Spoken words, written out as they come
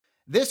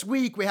This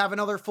week, we have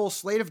another full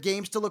slate of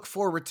games to look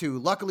forward to.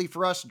 Luckily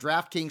for us,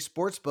 DraftKings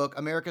Sportsbook,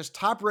 America's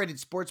top-rated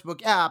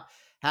sportsbook app,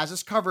 has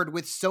us covered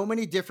with so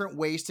many different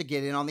ways to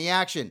get in on the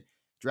action.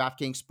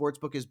 DraftKings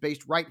Sportsbook is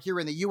based right here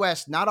in the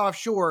U.S., not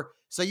offshore,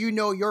 so you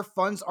know your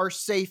funds are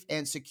safe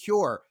and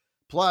secure.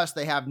 Plus,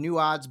 they have new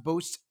odds,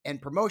 boosts,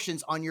 and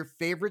promotions on your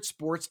favorite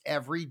sports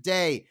every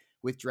day.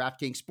 With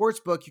DraftKings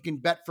Sportsbook, you can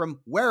bet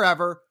from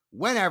wherever,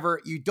 whenever.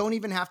 You don't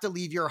even have to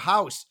leave your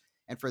house.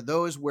 And for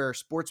those where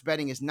sports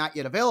betting is not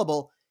yet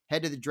available,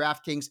 head to the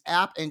DraftKings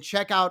app and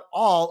check out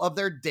all of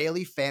their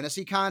daily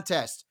fantasy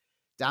contests.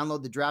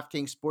 Download the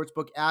DraftKings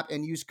Sportsbook app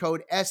and use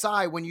code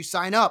SI when you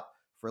sign up.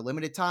 For a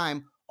limited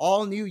time,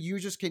 all new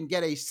users can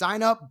get a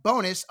sign-up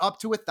bonus up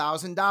to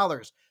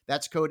 $1,000.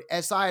 That's code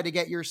SI to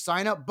get your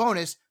sign-up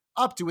bonus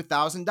up to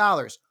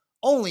 $1,000.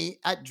 Only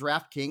at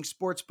DraftKings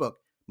Sportsbook.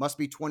 Must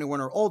be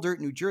 21 or older,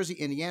 New Jersey,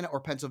 Indiana,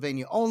 or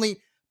Pennsylvania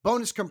only.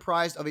 Bonus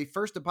comprised of a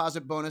first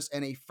deposit bonus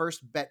and a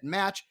first bet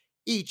match,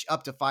 each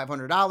up to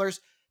 $500.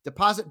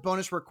 Deposit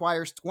bonus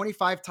requires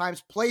 25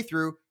 times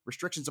playthrough.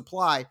 Restrictions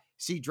apply.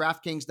 See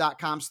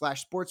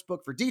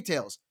DraftKings.com/sportsbook for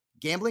details.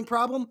 Gambling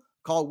problem?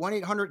 Call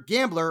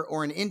 1-800-GAMBLER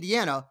or in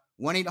Indiana,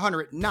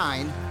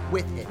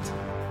 1-800-9-WITH-IT.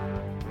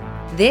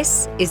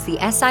 This is the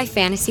SI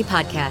Fantasy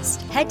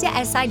Podcast. Head to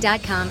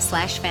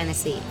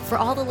SI.com/fantasy for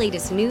all the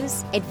latest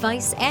news,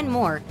 advice, and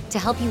more to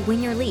help you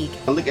win your league.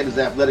 Look at his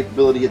athletic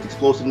ability, his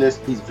explosiveness.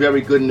 He's very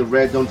good in the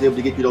red zone. He's able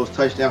to get you those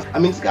touchdowns. I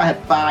mean, this guy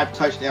had 5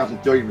 touchdowns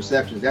and 30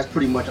 receptions. That's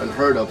pretty much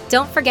unheard of.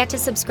 Don't forget to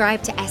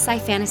subscribe to SI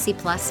Fantasy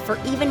Plus for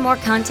even more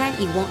content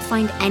you won't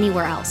find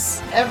anywhere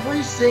else.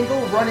 Every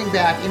single running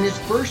back in his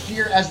first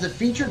year as the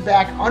featured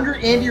back under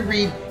Andy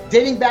Reid,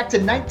 dating back to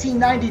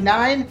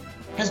 1999,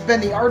 has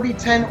been the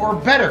RB10 or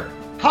better.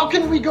 How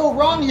can we go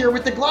wrong here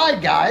with the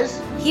glide,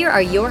 guys? Here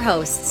are your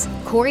hosts,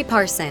 Corey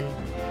Parson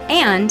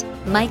and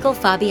Michael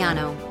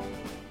Fabiano.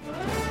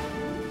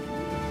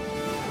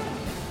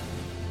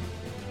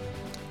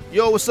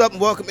 Yo, what's up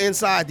and welcome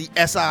inside the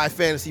SI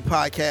Fantasy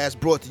Podcast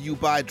brought to you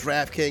by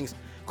DraftKings.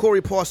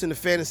 Corey Parson, the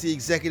fantasy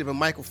executive, and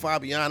Michael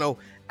Fabiano.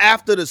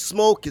 After the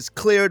smoke is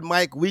cleared,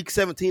 Mike, week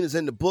 17 is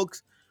in the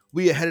books.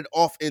 We are headed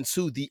off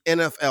into the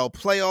NFL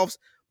playoffs,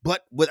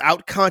 but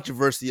without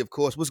controversy, of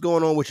course. What's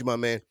going on with you, my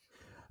man?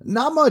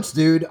 Not much,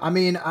 dude. I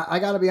mean, I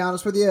got to be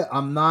honest with you.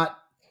 I'm not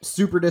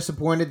super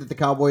disappointed that the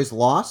Cowboys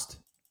lost.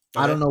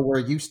 Okay. I don't know where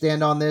you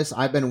stand on this.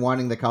 I've been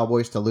wanting the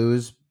Cowboys to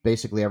lose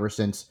basically ever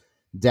since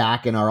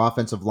Dak and our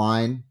offensive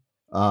line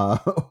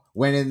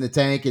went in the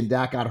tank and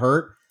Dak got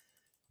hurt.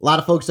 A lot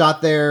of folks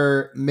out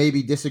there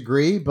maybe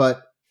disagree,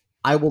 but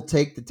I will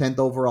take the 10th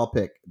overall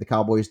pick. The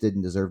Cowboys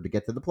didn't deserve to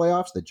get to the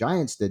playoffs. The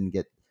Giants didn't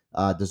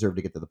deserve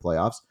to get to the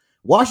playoffs.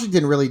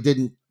 Washington really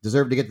didn't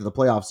deserve to get to the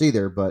playoffs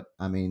either, but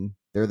I mean,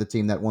 they're the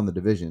team that won the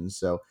division.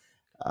 So,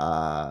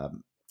 you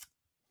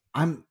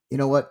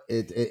know what?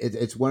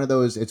 It's one of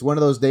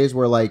those days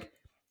where like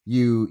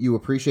you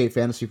appreciate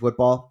fantasy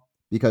football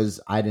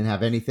because I didn't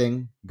have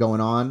anything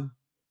going on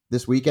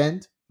this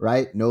weekend,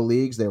 right? No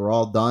leagues. They were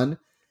all done.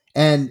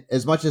 And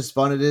as much as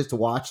fun it is to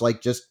watch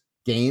like just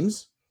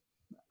games,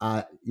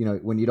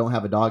 when you don't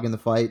have a dog in the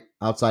fight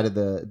outside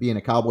of being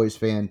a Cowboys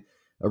fan,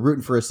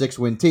 rooting for a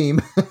 6-win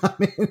team, I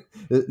mean,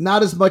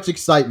 not as much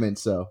excitement.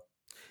 So,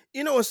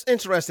 you know, it's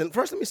interesting.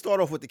 First, let me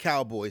start off with the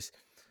Cowboys.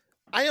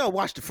 I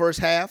watched the first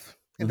half,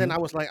 and then I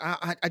was like,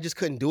 I just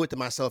couldn't do it to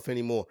myself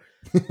anymore.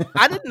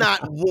 I did not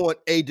want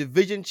a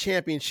division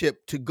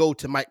championship to go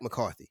to Mike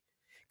McCarthy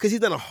because he's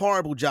done a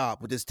horrible job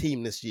with this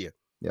team this year.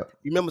 Yep.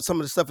 You remember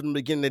some of the stuff in the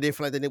beginning that they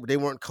felt like they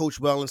weren't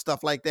coached well and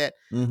stuff like that.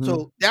 Mm-hmm.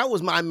 So that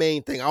was my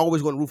main thing. I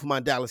always want to root for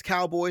my Dallas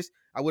Cowboys.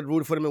 I would have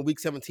rooted for them in Week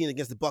 17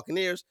 against the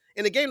Buccaneers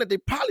in a game that they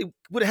probably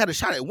would have had a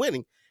shot at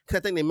winning because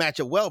I think they match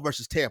up well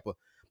versus Tampa.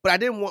 But I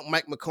didn't want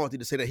Mike McCarthy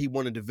to say that he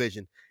won a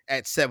division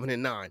at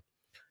 7-9.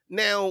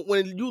 Now,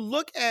 when you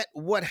look at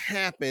what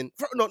happened,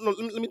 let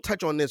me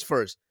touch on this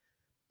first.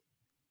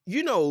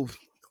 You know,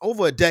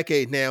 over a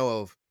decade now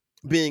of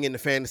being in the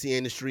fantasy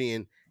industry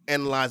and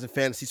analyzing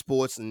fantasy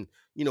sports and,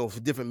 you know, for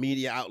different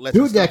media outlets.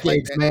 2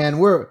 decades, like man.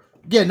 We're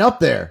getting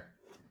up there.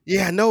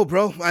 Yeah, I know,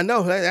 bro. I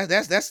know.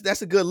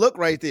 That's a good look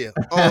right there.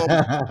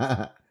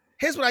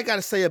 Here's what I got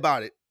to say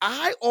about it.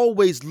 I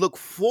always look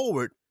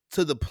forward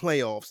to the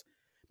playoffs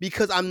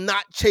because I'm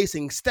not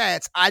chasing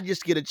stats. I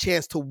just get a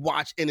chance to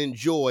watch and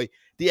enjoy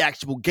the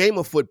actual game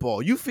of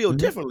football. You feel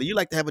differently. You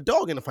like to have a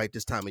dog in the fight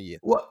this time of year.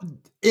 Well,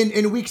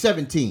 in Week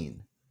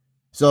 17.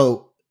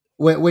 So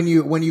when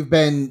you've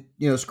been,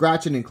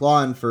 scratching and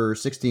clawing for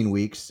 16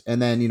 weeks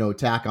and then,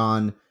 tack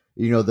on,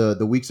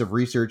 the weeks of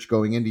research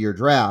going into your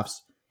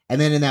drafts. And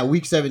then in that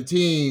Week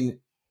 17,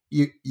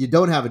 you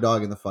don't have a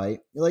dog in the fight.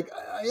 You're like,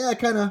 yeah, I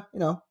kind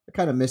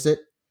of miss it.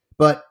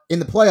 But in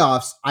the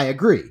playoffs, I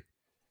agree.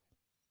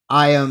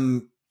 I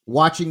am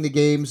watching the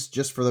games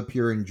just for the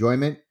pure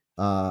enjoyment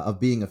of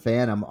being a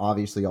fan. I'm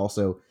obviously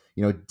also,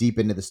 deep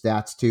into the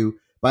stats too.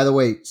 By the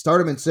way,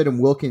 Stardom and Sid'em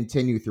will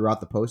continue throughout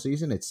the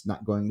postseason. It's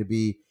not going to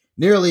be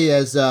nearly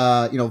as,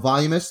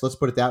 voluminous, let's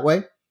put it that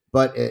way.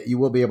 But you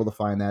will be able to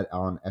find that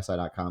on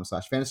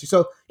si.com/fantasy.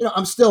 So,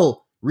 I'm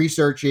still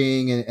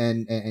researching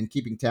and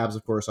keeping tabs,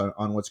 of course,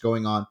 on what's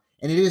going on.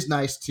 And it is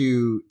nice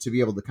to be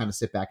able to kind of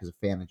sit back as a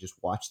fan and just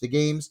watch the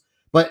games.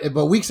 But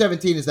week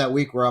 17 is that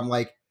week where I'm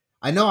like,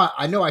 I know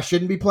I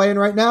shouldn't be playing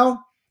right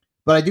now,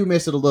 but I do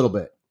miss it a little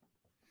bit.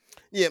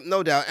 Yeah,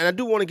 no doubt. And I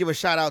do want to give a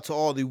shout out to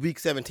all the Week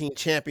 17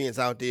 champions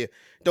out there.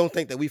 Don't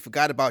think that we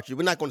forgot about you.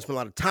 We're not going to spend a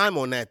lot of time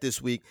on that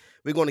this week.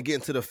 We're going to get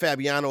into the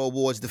Fabiano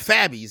Awards, the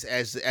Fabbies,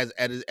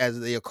 as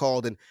they are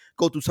called, and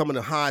go through some of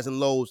the highs and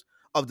lows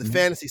of the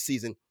fantasy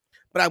season.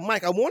 But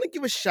Mike, I want to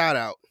give a shout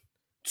out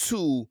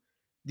to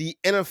the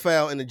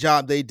NFL and the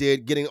job they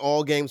did getting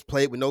all games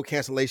played with no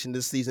cancellation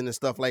this season and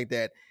stuff like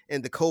that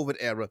in the COVID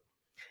era.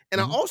 And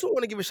I also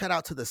want to give a shout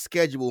out to the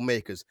schedule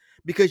makers,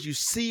 because you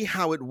see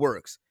how it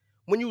works.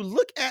 When you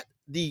look at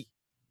the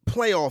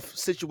playoff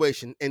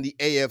situation in the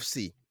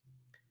AFC,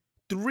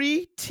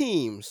 3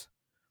 teams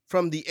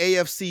from the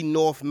AFC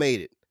North made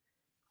it.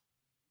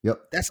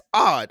 Yep. That's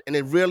odd, and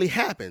it rarely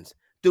happens.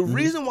 The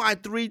reason why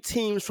 3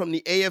 teams from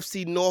the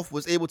AFC North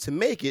was able to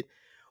make it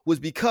was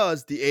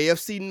because the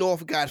AFC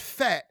North got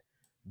fat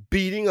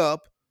beating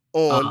up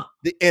on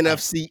the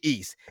NFC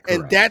East.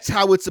 Correct. And that's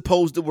how it's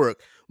supposed to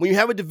work. When you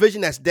have a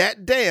division that's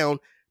that down,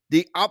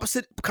 the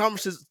opposite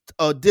conferences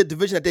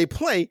division that they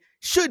play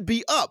should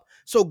be up.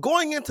 So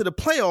going into the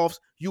playoffs,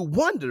 you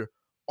wonder,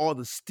 are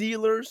the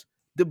Steelers,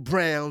 the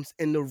Browns,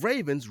 and the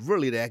Ravens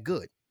really that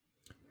good?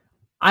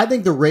 I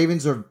think the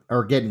Ravens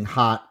are getting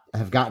hot,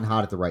 have gotten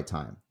hot at the right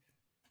time.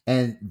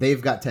 And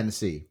they've got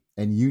Tennessee.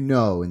 And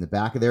in the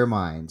back of their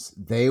minds,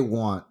 they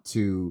want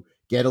to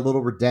get a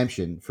little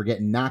redemption for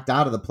getting knocked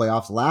out of the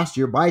playoffs last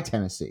year by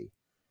Tennessee.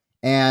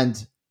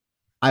 And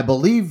I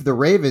believe the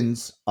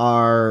Ravens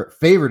are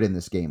favored in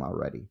this game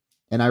already.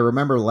 And I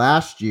remember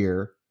last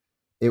year,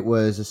 it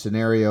was a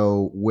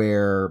scenario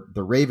where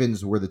the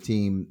Ravens were the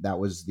team that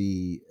was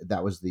the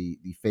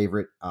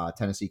favorite.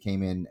 Tennessee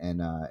came in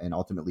and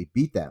ultimately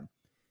beat them.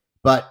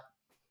 But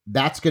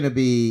that's going to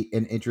be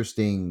an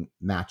interesting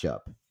matchup.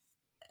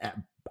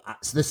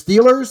 So the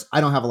Steelers, I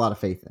don't have a lot of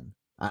faith in.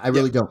 I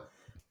really don't.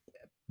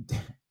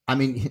 I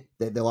mean,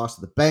 they lost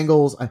to the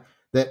Bengals.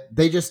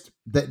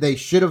 They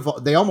should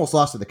have. They almost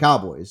lost to the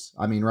Cowboys.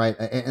 I mean, right?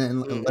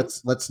 And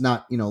let's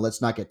not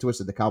get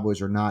twisted. The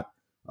Cowboys are not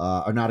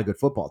a good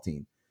football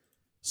team.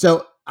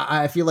 So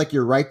I feel like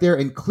you're right there.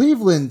 In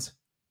Cleveland,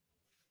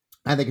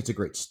 I think it's a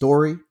great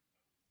story.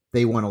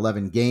 They won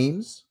 11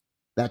 games.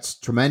 That's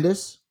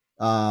tremendous,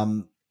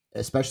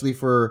 especially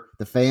for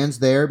the fans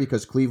there,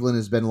 because Cleveland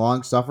has been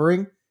long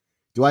suffering.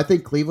 Do I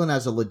think Cleveland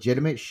has a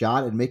legitimate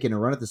shot at making a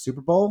run at the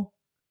Super Bowl?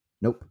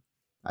 Nope,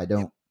 I don't.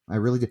 Yep. I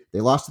really do.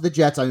 They lost to the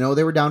Jets. I know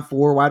they were down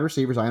 4 wide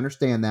receivers. I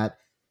understand that.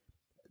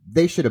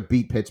 They should have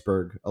beat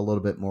Pittsburgh a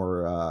little bit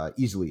more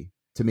easily,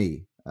 to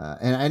me.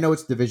 And I know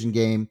it's a division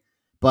game,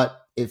 but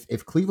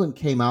if Cleveland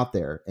came out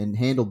there and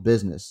handled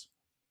business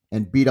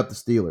and beat up the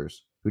Steelers,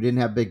 who didn't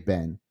have Big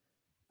Ben,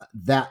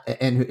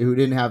 and who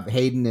didn't have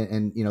Hayden,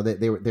 and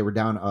they were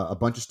down a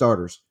bunch of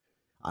starters,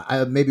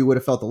 I maybe would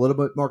have felt a little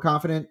bit more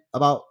confident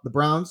about the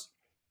Browns.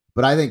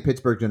 But I think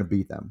Pittsburgh's going to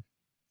beat them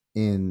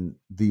in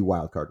the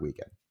wild card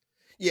weekend.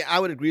 Yeah, I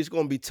would agree. It's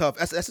going to be tough.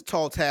 That's a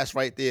tall task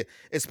right there,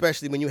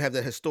 especially when you have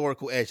the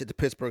historical edge that the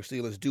Pittsburgh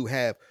Steelers do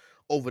have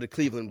over the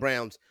Cleveland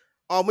Browns.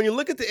 When you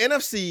look at the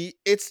NFC,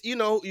 it's you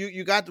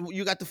got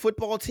the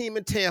football team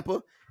in Tampa.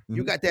 Mm-hmm.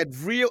 You got that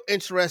real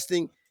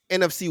interesting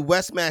NFC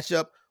West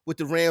matchup with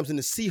the Rams and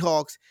the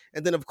Seahawks,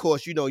 and then of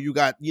course you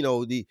got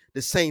the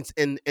Saints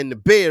and the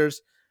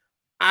Bears.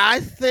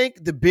 I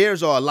think the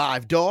Bears are a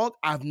live dog.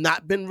 I've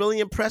not been really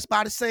impressed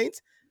by the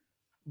Saints.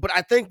 But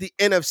I think the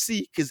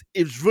NFC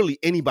is really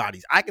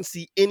anybody's. I can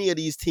see any of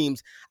these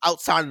teams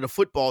outside of the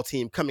football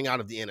team coming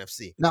out of the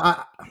NFC. No,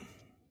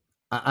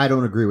 I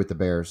don't agree with the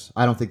Bears.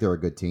 I don't think they're a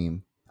good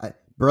team.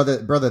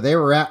 Brother, they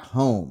were at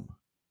home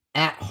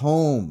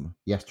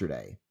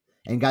yesterday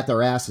and got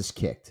their asses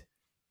kicked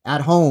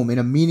at home in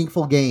a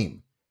meaningful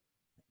game.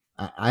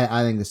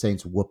 I think the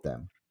Saints whooped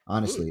them.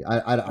 Honestly,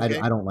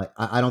 I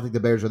don't think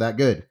the Bears are that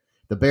good.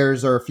 The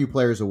Bears are a few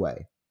players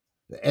away,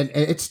 and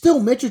it's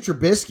still Mitchell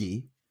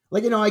Trubisky.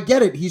 I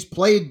get it. He's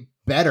played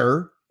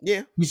better.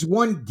 Yeah. He's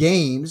won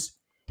games.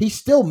 He's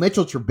still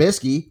Mitchell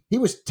Trubisky. He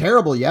was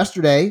terrible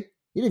yesterday.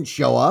 He didn't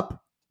show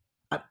up.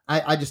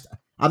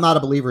 I'm not a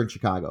believer in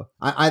Chicago.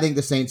 I think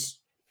the Saints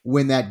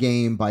win that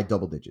game by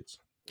double digits.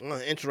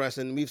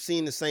 Interesting. We've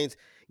seen the Saints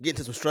get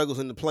into some struggles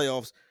in the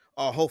playoffs.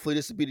 Hopefully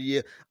this will be the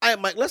year. All right,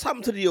 Mike, let's hop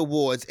into the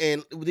awards.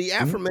 And the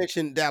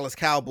aforementioned Dallas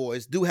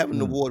Cowboys do have an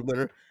award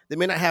winner. They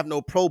may not have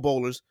no Pro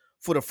Bowlers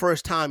for the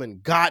first time in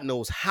God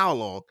knows how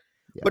long.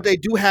 Yeah. But they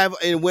do have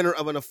a winner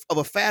of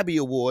a Fabby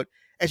Award.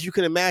 As you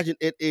can imagine,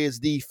 it is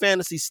the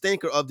fantasy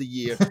stinker of the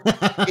year.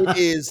 It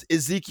is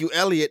Ezekiel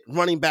Elliott,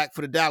 running back for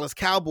the Dallas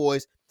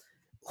Cowboys.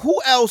 Tell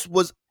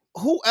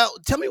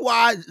me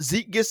why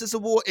Zeke gets this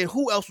award, and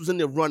who else was in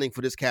the running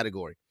for this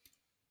category?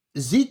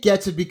 Zeke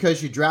gets it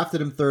because you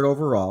drafted him 3rd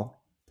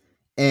overall.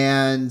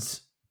 And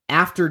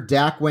after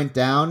Dak went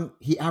down,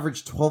 he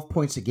averaged 12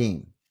 points a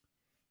game.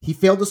 He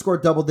failed to score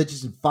double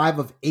digits in 5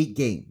 of 8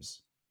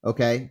 games,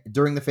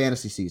 during the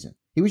fantasy season.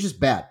 He was just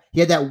bad. He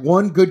had that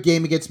one good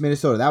game against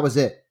Minnesota. That was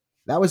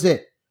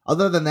it.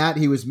 Other than that,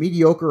 he was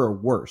mediocre or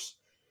worse.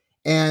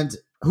 And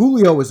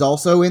Julio was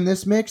also in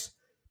this mix,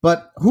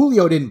 but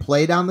Julio didn't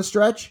play down the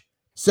stretch.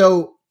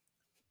 So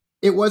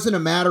it wasn't a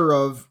matter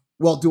of,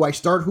 well, do I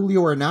start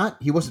Julio or not?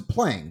 He wasn't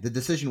playing. The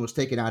decision was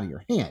taken out of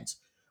your hands.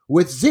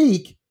 With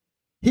Zeke,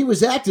 he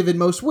was active in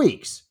most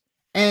weeks.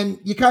 And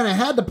you kind of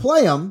had to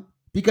play him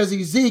because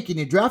he's Zeke and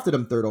you drafted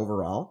him 3rd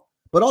overall.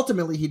 But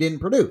ultimately, he didn't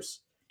produce.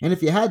 And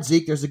if you had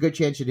Zeke, there's a good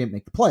chance you didn't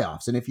make the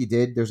playoffs. And if you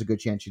did, there's a good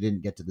chance you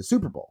didn't get to the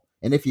Super Bowl.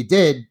 And if you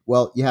did,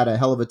 well, you had a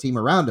hell of a team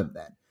around him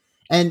then.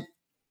 And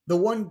the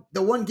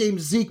one game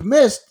Zeke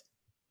missed,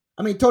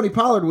 I mean, Tony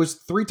Pollard was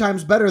 3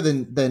 times better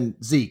than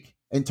Zeke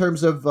in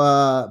terms of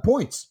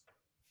points.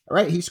 All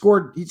right, he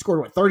scored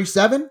what,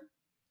 37?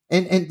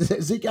 And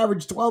Zeke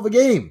averaged 12 a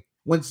game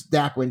once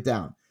Dak went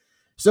down.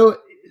 So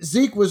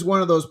Zeke was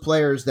one of those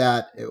players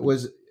that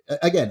was,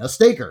 again, a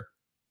staker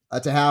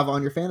to have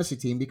on your fantasy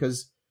team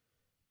because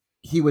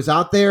he was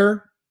out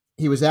there,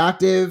 he was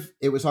active,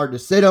 it was hard to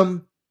sit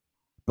him,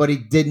 but he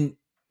didn't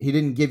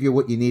give you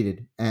what you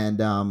needed.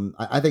 And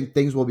I think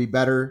things will be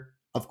better,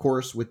 of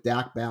course, with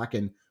Dak back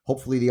and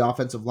hopefully the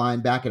offensive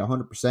line back at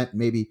 100%.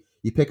 Maybe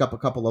you pick up a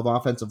couple of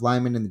offensive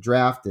linemen in the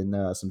draft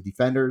and some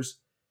defenders.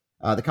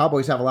 The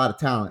Cowboys have a lot of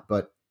talent,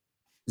 but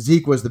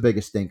Zeke was the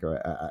biggest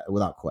stinker,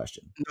 without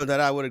question. No, that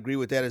I would agree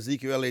with that.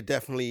 Ezekiel Elliott,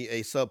 definitely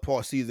a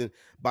subpar season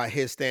by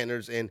his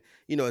standards. And,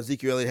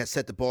 Ezekiel Elliott has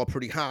set the ball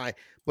pretty high.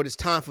 But it's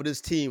time for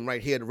this team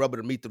right here, the rubber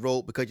to meet the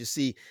road, because you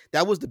see,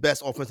 that was the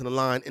best offensive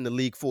line in the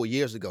league 4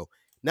 years ago.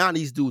 Now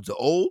these dudes are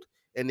old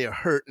and they're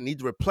hurt and need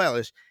to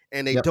replenish,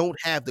 and they don't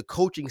have the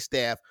coaching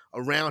staff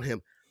around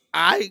him.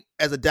 I,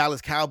 as a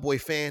Dallas Cowboy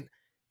fan,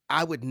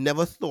 I would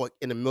never thought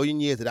in a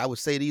million years that I would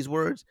say these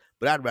words,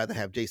 but I'd rather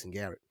have Jason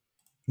Garrett.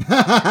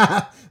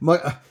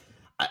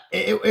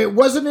 It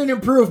wasn't an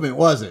improvement,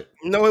 was it?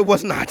 No, it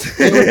was not.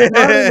 It was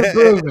not an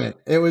improvement.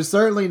 It was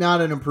certainly not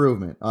an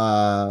improvement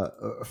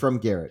from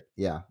Garrett.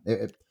 Yeah,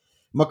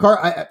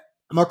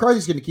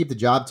 McCarthy's going to keep the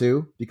job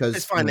too because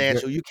it's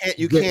financial. You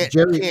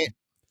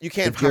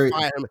can't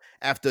fire him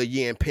after a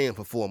year and pay him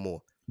for 4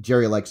 more.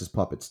 Jerry likes his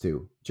puppets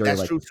too.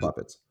 That's true his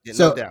puppets. Yeah,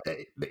 so no doubt.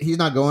 He's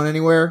not going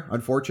anywhere,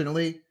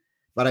 unfortunately.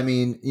 But I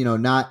mean,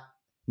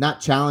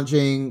 not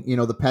challenging,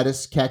 the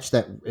Pettis catch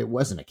that it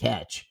wasn't a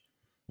catch.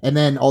 And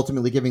then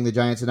ultimately giving the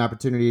Giants an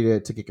opportunity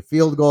to kick a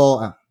field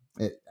goal.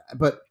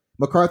 But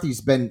McCarthy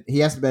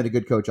hasn't been a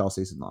good coach all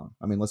season long.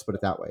 I mean, let's put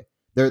it that way.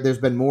 There's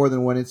been more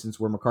than one instance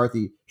where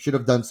McCarthy should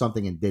have done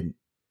something and didn't.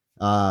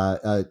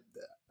 I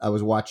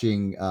was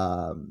watching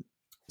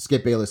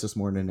Skip Bayless this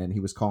morning, and he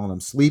was calling him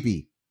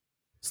Sleepy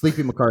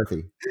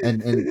McCarthy.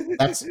 And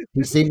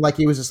he seemed like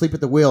he was asleep at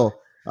the wheel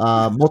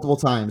multiple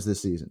times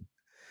this season.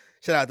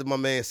 Shout out to my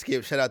man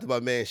Skip. Shout out to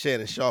my man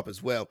Shannon Sharp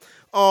as well.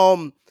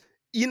 I'm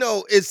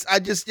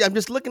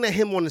just looking at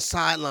him on the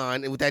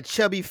sideline and with that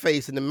chubby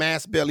face and the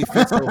mask barely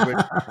fits over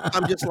it.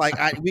 I'm just like,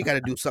 we got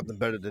to do something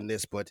better than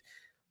this. But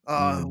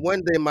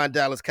one day, our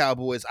Dallas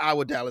Cowboys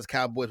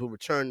will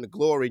return to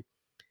glory.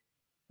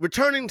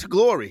 Returning to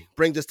glory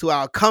brings us to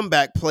our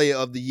comeback player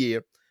of the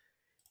year,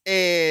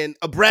 and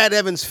a Brad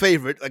Evans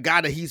favorite, a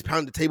guy that he's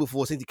pounded the table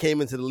for since he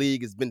came into the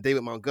league, has been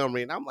David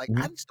Montgomery. And I'm like,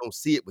 I just don't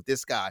see it with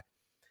this guy.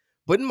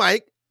 But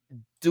Mike,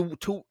 the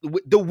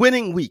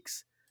winning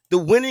weeks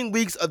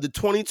of the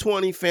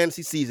 2020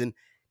 fantasy season,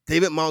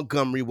 David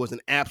Montgomery was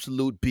an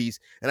absolute beast,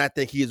 and I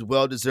think he is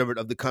well-deserved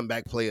of the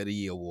Comeback Player of the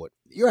Year award.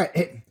 You're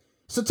right.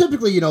 So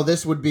typically,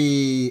 this would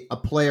be a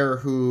player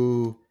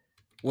who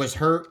was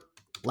hurt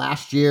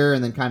last year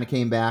and then kind of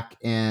came back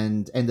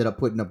and ended up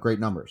putting up great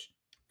numbers.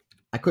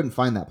 I couldn't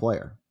find that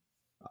player.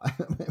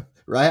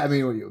 Right? I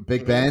mean,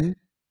 Big Ben,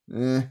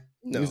 no.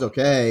 He was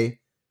okay.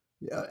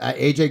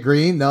 AJ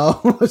Green,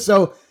 no.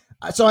 So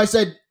I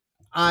said,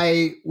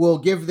 I will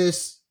give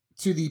this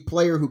to the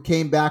player who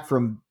came back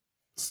from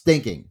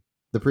stinking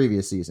the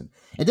previous season.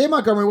 And Dave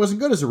Montgomery wasn't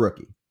good as a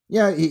rookie.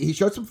 Yeah, he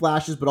showed some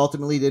flashes, but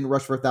ultimately didn't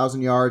rush for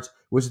 1,000 yards.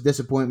 Was a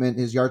disappointment.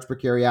 His yards per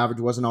carry average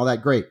wasn't all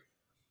that great.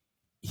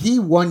 He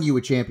won you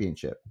a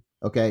championship,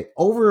 okay?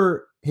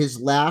 Over his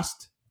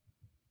last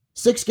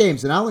 6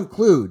 games, and I'll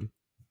include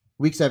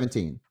week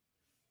 17,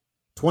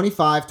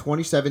 25,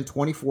 27,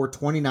 24,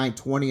 29,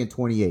 20, and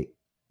 28.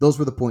 Those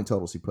were the point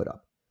totals he put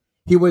up.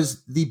 He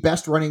was the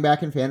best running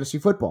back in fantasy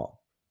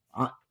football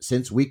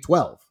since week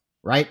 12,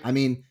 right? I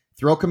mean,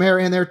 throw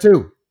Kamara in there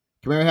too.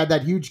 Kamara had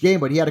that huge game,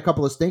 but he had a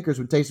couple of stinkers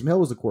when Taysom Hill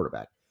was the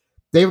quarterback.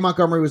 David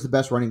Montgomery was the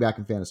best running back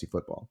in fantasy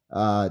football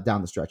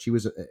down the stretch.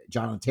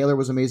 Jonathan Taylor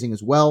was amazing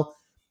as well.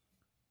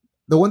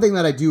 The one thing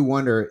that I do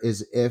wonder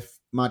is if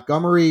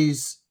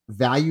Montgomery's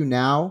value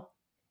now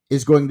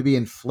is going to be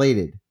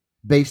inflated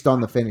based on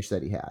the finish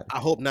that he had. I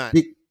hope not.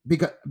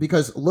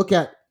 Because look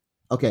at,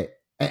 okay,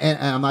 and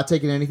I'm not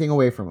taking anything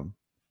away from him.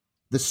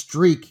 The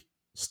streak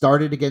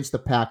started against the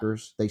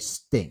Packers. They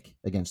stink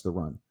against the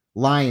run.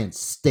 Lions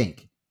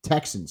stink.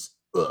 Texans,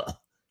 ugh.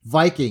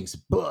 Vikings,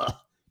 ugh.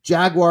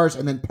 Jaguars,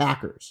 and then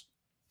Packers.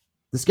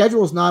 The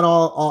schedule is not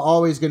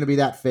always going to be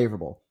that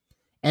favorable.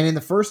 And in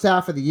the first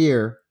half of the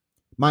year,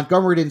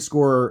 Montgomery didn't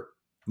score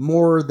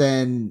more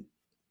than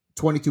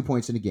 22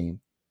 points in a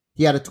game.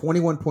 He had a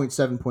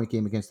 21.7 point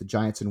game against the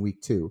Giants in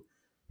week 2.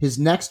 His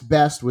next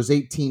best was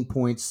 18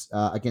 points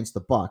against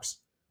the Bucs.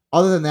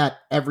 Other than that,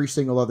 every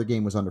single other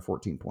game was under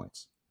 14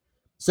 points.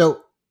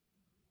 So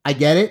I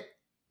get it.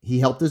 He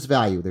helped his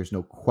value. There's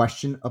no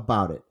question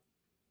about it.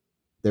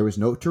 There was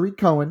no Tariq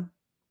Cohen.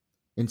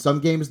 In some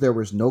games, there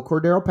was no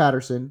Cordero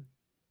Patterson.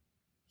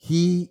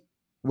 He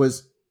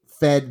was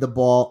fed the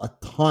ball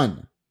a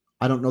ton.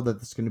 I don't know that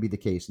that's going to be the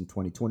case in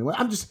 2021.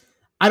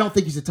 I don't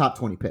think he's a top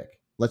 20 pick.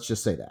 Let's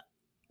just say that.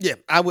 Yeah,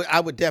 I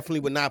would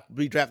definitely not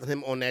redraft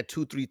him on that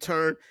 2-3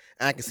 turn.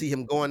 I can see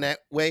him going that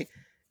way.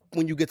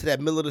 When you get to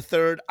that middle of the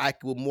third, I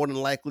would more than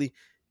likely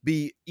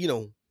be,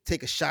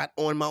 take a shot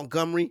on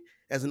Montgomery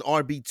as an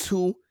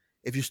RB2.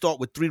 If you start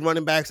with 3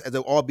 running backs as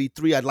an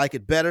RB3, I'd like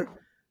it better.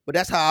 But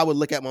that's how I would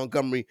look at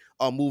Montgomery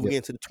moving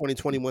into the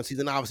 2021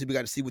 season. Obviously, we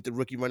got to see what the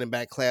rookie running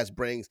back class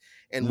brings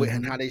and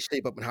how they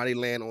shape up and how they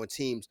land on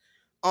teams.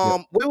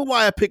 Waiver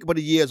wire pick of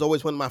the year is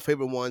always one of my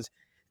favorite ones.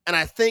 And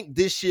I think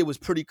this year was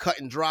pretty cut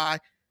and dry.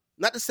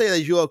 Not to say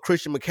that you're a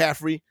Christian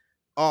McCaffrey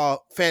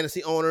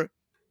fantasy owner,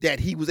 that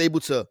he was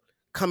able to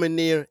come in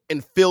there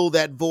and fill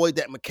that void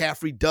that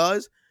McCaffrey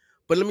does.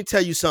 But let me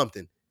tell you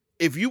something.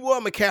 If you were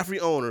a McCaffrey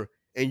owner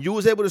and you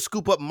was able to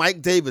scoop up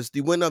Mike Davis,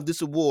 the winner of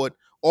this award,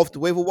 off the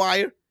waiver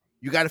wire,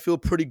 you got to feel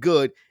pretty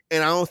good.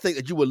 And I don't think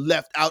that you were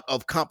left out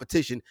of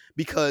competition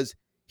because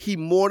he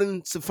more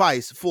than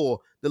sufficed for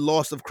the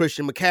loss of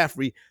Christian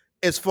McCaffrey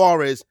as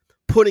far as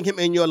putting him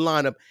in your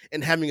lineup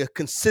and having a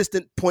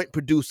consistent point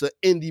producer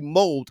in the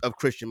mold of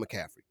Christian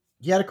McCaffrey.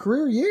 He had a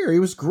career year. He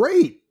was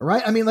great,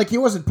 right? I mean, he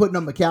wasn't putting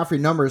up McCaffrey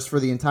numbers for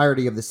the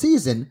entirety of the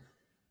season,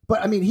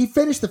 but he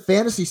finished the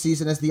fantasy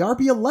season as the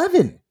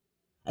RB11.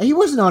 And he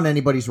wasn't on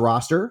anybody's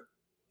roster,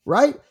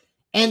 right?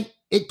 And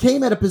it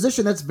came at a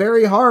position that's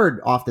very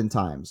hard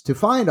oftentimes to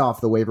find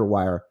off the waiver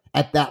wire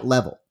at that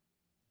level.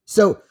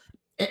 So,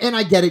 and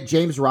I get it,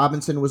 James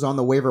Robinson was on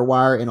the waiver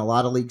wire in a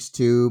lot of leagues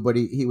too, but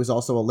he was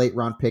also a late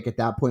round pick at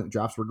that point.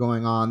 Drafts were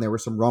going on. There were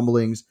some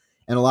rumblings,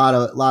 and a lot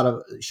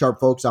of sharp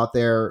folks out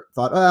there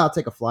thought, I'll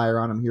take a flyer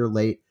on him here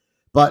late.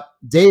 But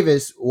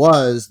Davis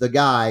was the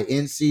guy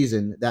in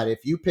season that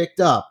if you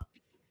picked up,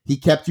 he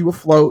kept you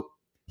afloat.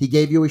 He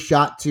gave you a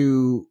shot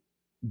to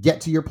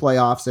get to your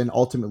playoffs and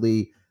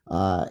ultimately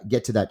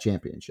get to that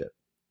championship.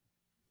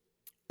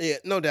 Yeah,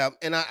 no doubt.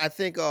 And I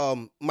think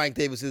Mike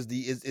Davis is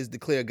the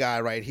clear guy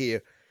right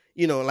here.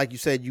 Like you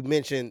said, you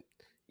mentioned,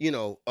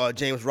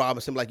 James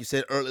Robinson, like you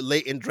said,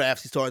 late in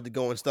drafts, he started to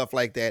go and stuff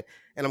like that.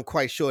 And I'm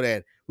quite sure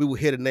that we will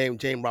hear the name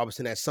James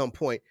Robinson at some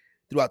point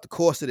throughout the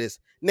course of this.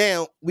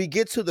 Now, we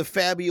get to the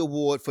Fabby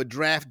Award for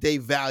Draft Day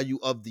Value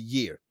of the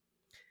Year.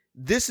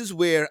 This is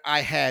where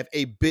I have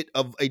a bit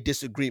of a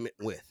disagreement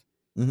with.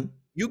 Mm-hmm.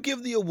 You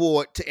give the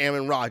award to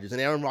Aaron Rodgers, and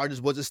Aaron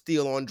Rodgers was a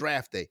steal on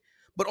draft day.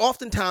 But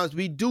oftentimes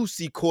we do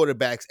see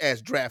quarterbacks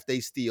as draft day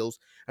steals.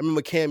 I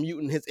remember Cam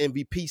Newton, his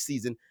MVP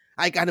season.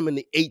 I got him in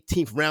the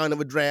 18th round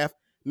of a draft.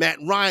 Matt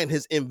Ryan,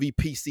 his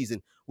MVP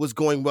season, was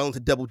going well into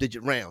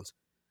double-digit rounds.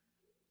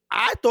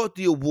 I thought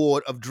the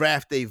award of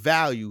draft day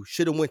value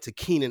should have went to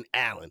Keenan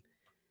Allen.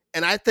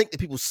 And I think that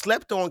people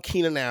slept on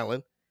Keenan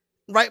Allen,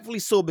 rightfully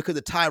so because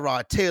of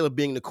Tyrod Taylor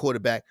being the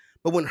quarterback.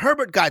 But when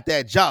Herbert got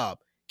that job,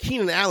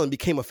 Keenan Allen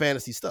became a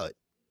fantasy stud.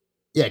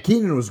 Yeah,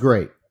 Keenan was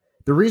great.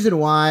 The reason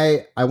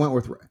why I went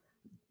with,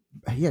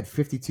 he had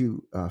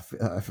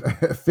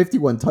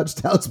 51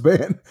 touchdowns,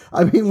 man.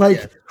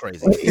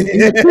 Crazy. He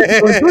had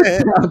 51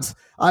 touchdowns.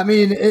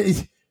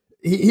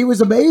 He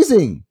was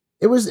amazing.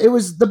 It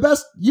was the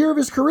best year of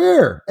his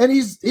career, and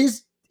he's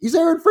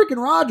Aaron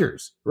freaking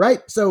Rodgers,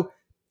 right? So,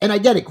 and I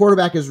get it.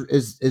 Quarterback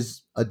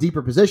is a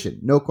deeper position,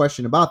 no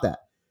question about that.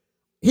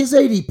 His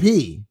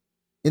ADP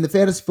in the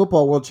Fantasy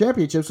Football World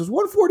Championships was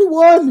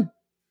 141.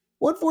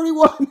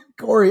 141,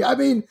 Corey.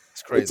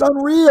 It's crazy. It's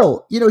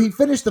unreal. He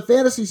finished the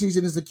fantasy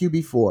season as the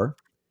QB4.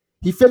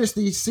 He finished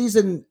the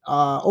season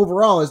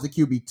overall as the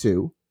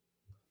QB2.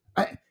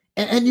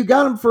 And you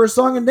got him for a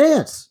song and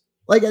dance.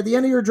 At the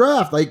end of your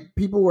draft,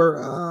 people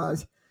were,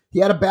 he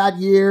had a bad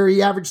year.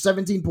 He averaged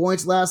 17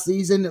 points last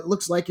season. It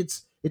looks like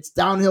it's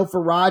downhill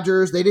for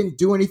Rodgers. They didn't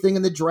do anything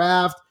in the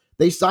draft.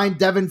 They signed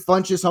Devin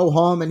Funchess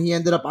ho-hum, and he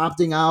ended up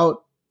opting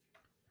out.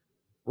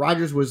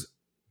 Rodgers was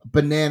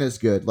bananas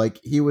good.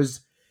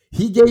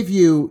 He gave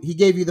you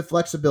the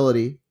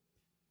flexibility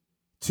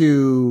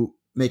to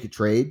make a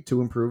trade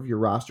to improve your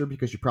roster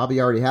because you probably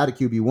already had a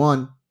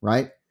QB1,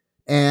 right?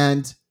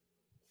 And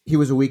he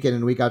was a week in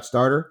and week out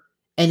starter,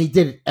 and he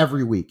did it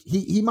every week.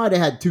 He might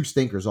have had 2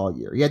 stinkers all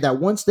year. He had that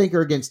 1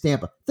 stinker against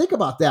Tampa. Think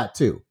about that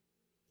too.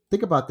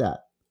 Think about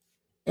that.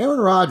 Aaron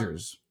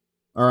Rodgers,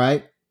 all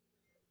right,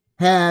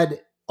 had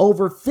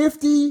over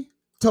 50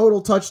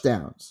 total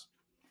touchdowns.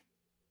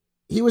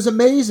 He was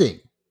amazing.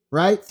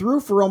 Right? Threw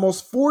for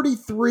almost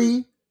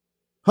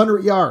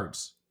 4,300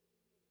 yards.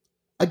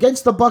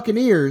 Against the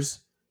Buccaneers,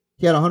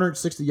 he had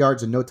 160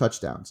 yards and no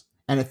touchdowns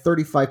and a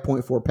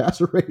 35.4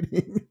 passer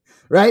rating,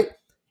 right?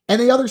 And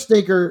the other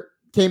stinker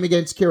came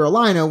against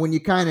Carolina when you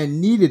kind of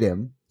needed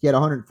him he had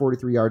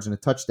 143 yards and a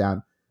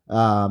touchdown,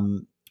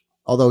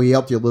 although he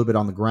helped you a little bit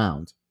on the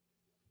ground.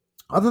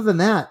 Other than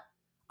that,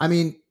 I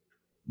mean,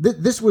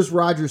 this was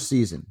Rodgers'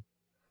 season.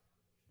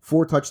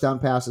 4 touchdown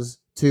passes,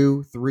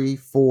 2, 3,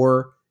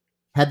 4.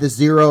 Had the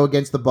 0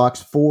 against the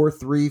Bucs, 4,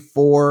 3,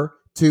 4,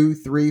 2,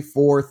 3,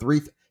 4,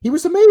 3. He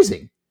was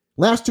amazing.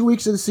 Last 2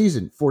 weeks of the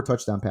season, 4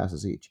 touchdown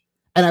passes each.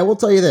 And I will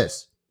tell you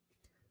this.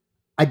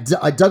 I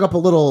dug up a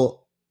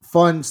little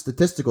fun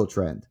statistical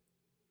trend.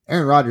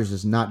 Aaron Rodgers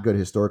is not good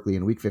historically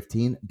in week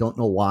 15. Don't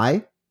know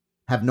why.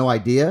 Have no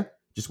idea.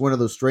 Just one of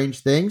those strange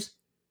things.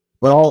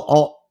 But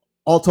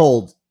all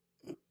told,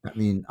 I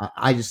mean,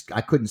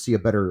 I couldn't see a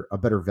better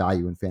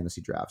value in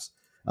fantasy drafts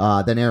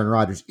than Aaron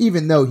Rodgers,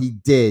 even though he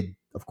did,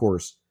 of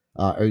course,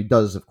 or he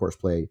does, of course,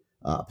 play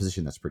a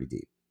position that's pretty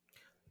deep.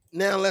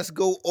 Now let's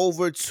go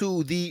over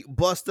to the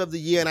bust of the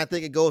year, and I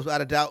think it goes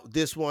without a doubt.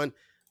 This one,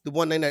 the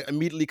one thing that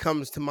immediately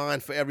comes to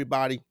mind for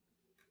everybody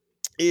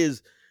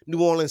is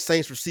New Orleans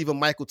Saints receiver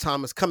Michael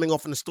Thomas, coming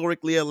off an historic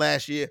year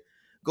last year,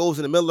 goes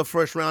in the middle of the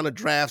first round of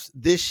drafts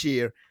this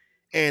year,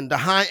 and the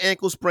high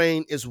ankle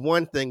sprain is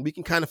one thing. We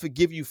can kind of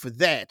forgive you for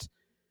that.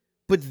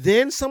 But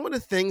then some of the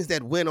things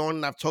that went on,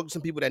 and I've talked to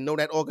some people that know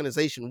that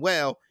organization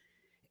well,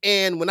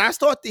 and when I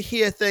start to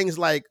hear things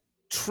like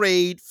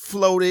trade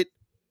floated,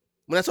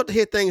 when I start to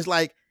hear things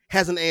like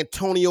has an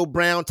Antonio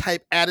Brown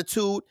type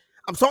attitude,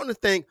 I'm starting to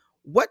think,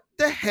 what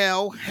the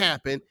hell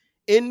happened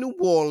in New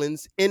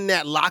Orleans in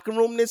that locker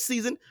room this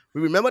season?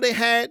 We remember they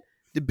had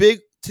the big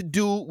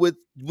to-do with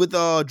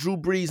Drew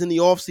Brees in the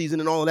offseason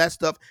and all of that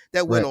stuff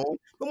that went on.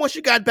 But once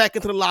you got back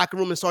into the locker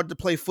room and started to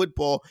play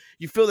football,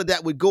 you feel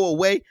that would go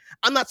away.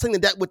 I'm not saying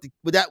that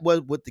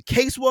was what the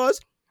case was,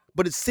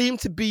 but it seemed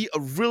to be a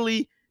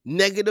really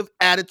negative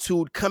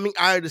attitude coming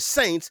out of the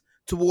Saints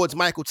towards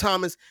Michael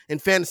Thomas, and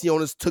fantasy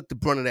owners took the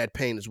brunt of that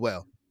pain as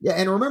well. Yeah,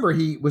 and remember,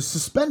 he was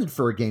suspended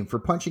for a game for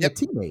punching a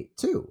teammate,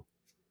 too.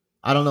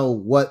 I don't know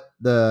what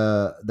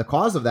the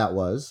cause of that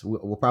was.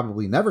 We'll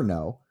probably never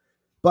know.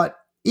 But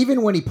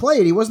even when he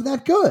played, he wasn't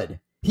that good.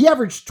 He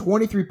averaged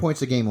 23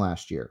 points a game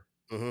last year.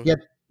 Mm-hmm. He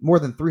had more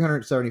than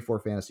 374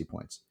 fantasy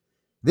points.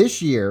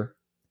 This year,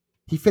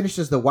 he finished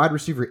as the wide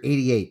receiver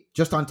 88,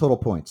 just on total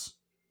points.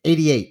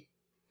 88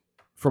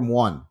 from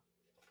 1.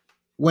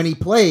 When he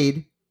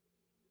played,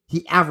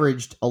 he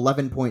averaged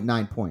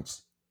 11.9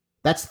 points.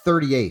 That's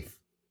 38th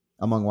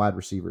among wide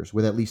receivers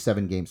with at least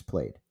 7 games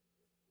played.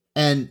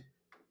 And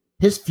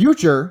his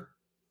future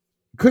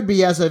could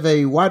be as of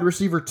a wide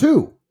receiver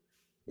 2.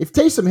 If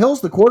Taysom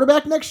Hill's the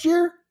quarterback next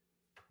year,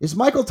 is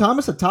Michael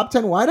Thomas a top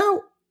 10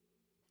 wideout?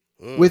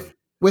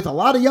 With a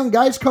lot of young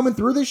guys coming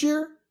through this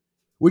year?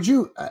 Would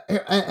you,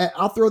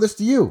 I'll throw this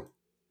to you.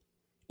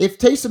 If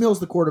Taysom Hill's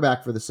the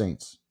quarterback for the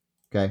Saints,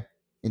 okay,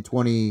 in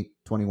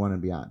 2021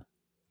 and beyond,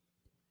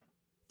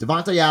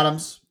 Devontae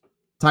Adams,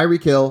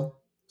 Tyreek Hill,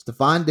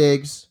 Stephon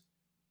Diggs,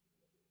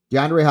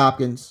 DeAndre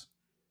Hopkins,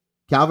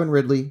 Calvin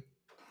Ridley,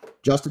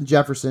 Justin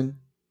Jefferson,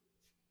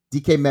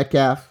 DK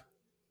Metcalf,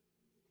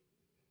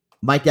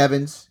 Mike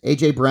Evans,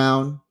 AJ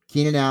Brown,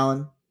 Keenan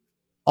Allen,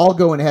 all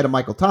going ahead of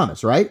Michael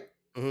Thomas, right?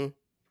 Mm-hmm.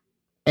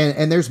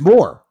 And there's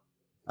more.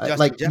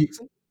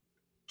 Jefferson?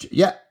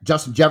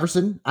 Justin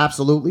Jefferson,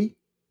 absolutely,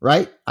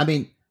 right? I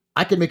mean,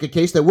 I could make a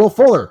case that Will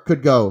Fuller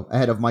could go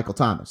ahead of Michael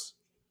Thomas.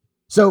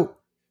 So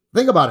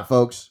think about it,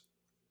 folks.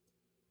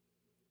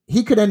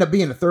 He could end up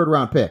being a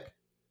 3rd-round pick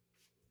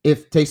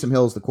if Taysom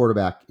Hill is the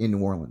quarterback in New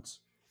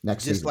Orleans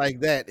next season. Just like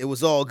that. It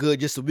was all good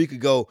just a week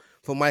ago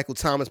for Michael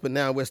Thomas, but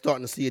now we're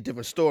starting to see a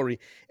different story,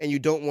 and you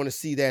don't want to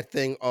see that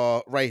thing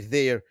right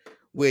there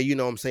where, you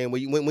know what I'm saying,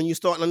 when you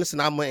start,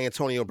 listen, I'm an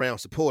Antonio Brown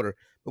supporter,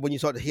 but when you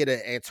start to hear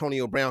the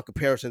Antonio Brown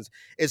comparisons,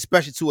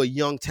 especially to a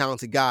young,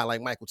 talented guy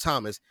like Michael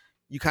Thomas,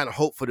 you kind of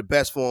hope for the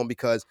best for him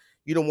because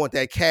you don't want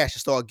that cash to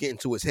start getting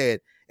to his head.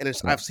 And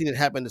I've seen it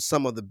happen to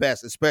some of the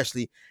best,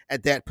 especially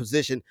at that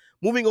position.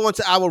 Moving on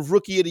to our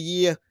Rookie of the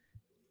Year,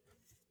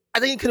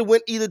 I think it could have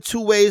went either 2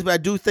 ways, but I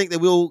do think that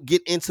we'll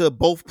get into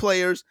both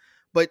players.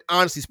 But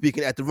honestly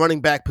speaking, at the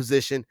running back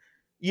position,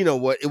 you know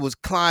what? It was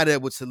Clyde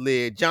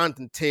Edwards-Helaire,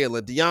 Jonathan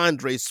Taylor,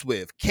 DeAndre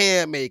Swift,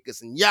 Cam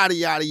Akers, and yada,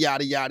 yada,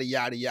 yada, yada,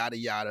 yada, yada,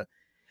 yada.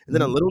 And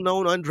then a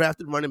little-known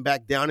undrafted running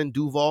back down in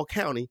Duval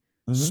County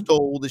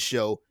stole the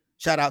show.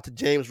 Shout out to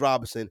James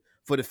Robinson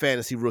for the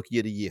Fantasy Rookie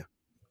of the Year.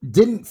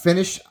 Didn't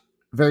finish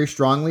very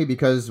strongly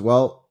because,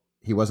 well,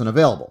 he wasn't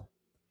available.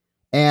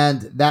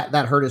 And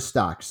that hurt his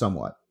stock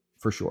somewhat,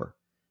 for sure.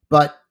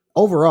 But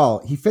overall,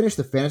 he finished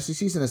the fantasy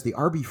season as the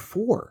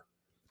RB4.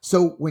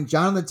 So when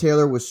Jonathan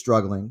Taylor was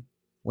struggling,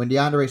 when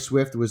DeAndre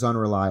Swift was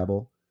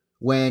unreliable,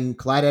 when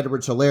Clyde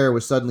Edwards-Helaire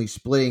was suddenly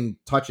splitting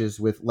touches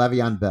with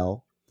Le'Veon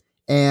Bell,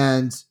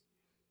 and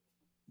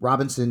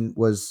Robinson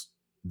was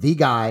the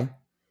guy,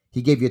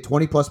 he gave you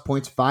 20-plus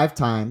points 5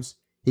 times.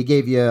 He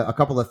gave you a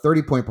couple of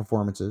 30-point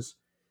performances,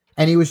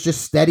 and he was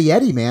just steady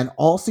Eddie, man,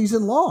 all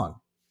season long.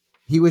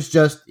 He was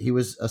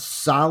a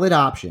solid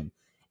option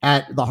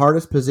at the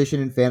hardest position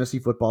in fantasy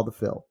football to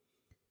fill.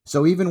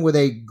 So even with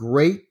a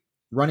great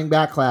running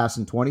back class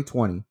in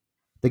 2020,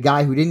 the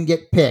guy who didn't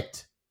get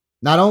picked,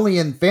 not only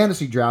in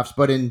fantasy drafts,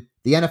 but in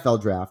the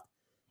NFL draft,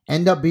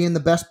 end up being the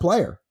best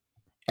player.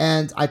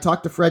 And I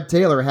talked to Fred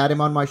Taylor, had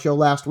him on my show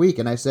last week,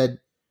 and I said,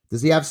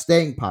 does he have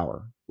staying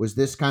power? Was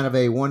this kind of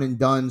a one and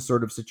done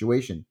sort of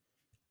situation?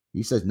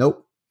 He says,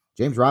 nope.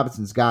 James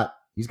Robinson's got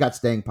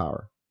staying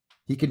power.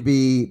 He could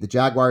be the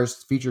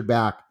Jaguars' featured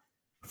back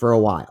for a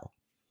while.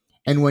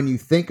 And when you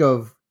think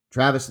of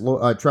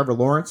Trevor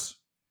Lawrence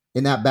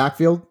in that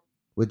backfield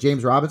with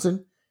James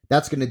Robinson,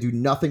 that's going to do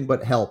nothing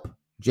but help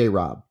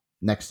J-Rob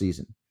next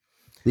season.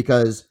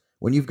 Because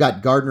when you've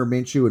got Gardner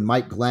Minshew and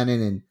Mike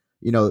Glennon and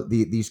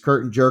these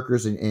curtain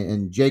jerkers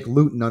and Jake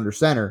Luton under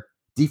center,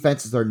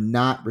 defenses are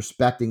not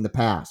respecting the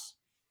pass.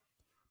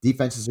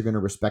 Defenses are going to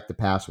respect the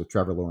pass with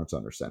Trevor Lawrence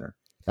under center.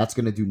 That's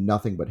going to do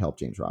nothing but help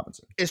James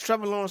Robinson. Is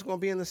Trevor Lawrence going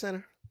to be in the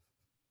center?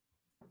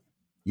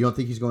 You don't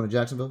think he's going to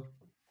Jacksonville?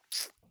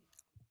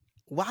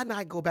 Why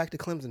not go back to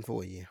Clemson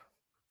for a year?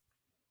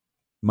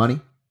 Money?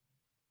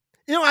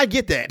 I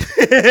get that.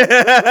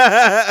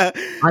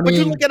 But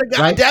you look at a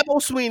guy, right?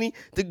 Dabo Swinney,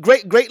 the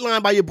great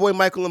line by your boy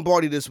Michael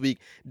Lombardi this week.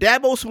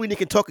 Dabo Swinney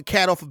can talk a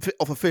cat off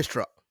a fish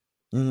truck.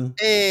 Mm-hmm.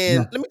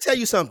 And let me tell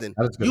you something.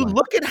 You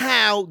look at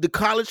how the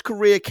college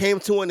career came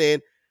to an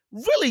end.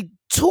 Really,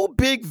 2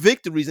 big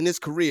victories in his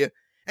career.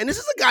 And this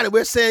is a guy that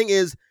we're saying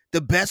is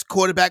the best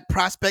quarterback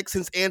prospect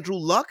since Andrew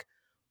Luck.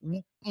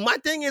 My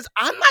thing is,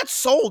 I'm not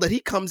sold that he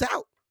comes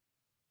out.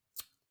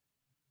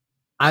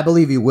 I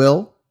believe he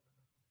will.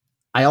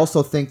 I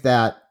also think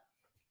that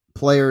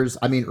players,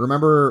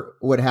 remember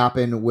what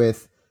happened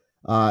with,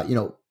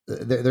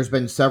 there's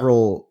been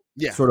several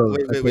sort of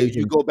occasions.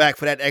 You go back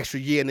for that extra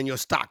year and then your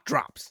stock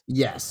drops.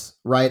 Yes,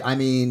 right.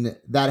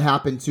 That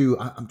happened to,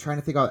 I'm trying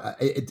to think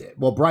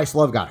of, Bryce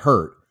Love got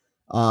hurt.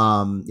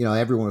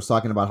 Everyone was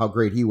talking about how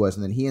great he was,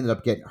 and then he ended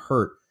up getting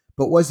hurt.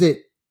 But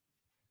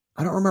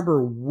I don't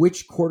remember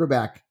which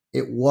quarterback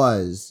it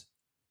was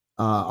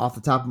off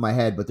the top of my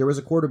head, but there was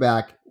a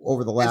quarterback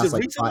over the last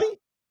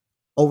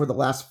over the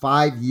last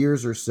 5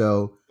 years or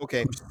so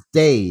who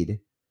stayed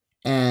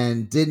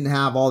and didn't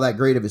have all that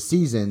great of a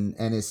season,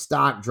 and his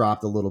stock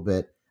dropped a little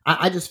bit.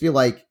 I just feel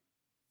like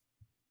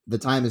the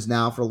time is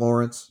now for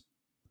Lawrence.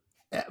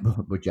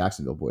 With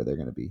Jacksonville, boy, they're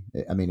going to be.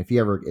 If he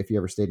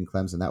ever stayed in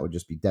Clemson, that would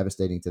just be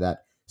devastating to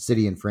that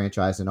city and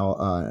franchise and all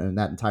and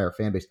that entire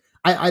fan base.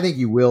 I think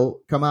he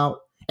will come out,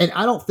 and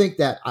I don't think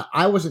that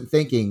I wasn't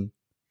thinking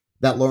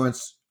that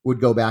Lawrence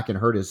would go back and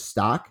hurt his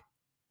stock.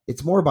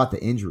 It's more about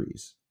the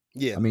injuries.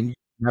 Yeah, you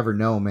never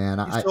know, man.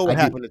 I saw what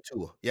happened to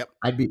Tua. Yep.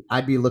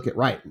 I'd be looking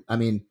right.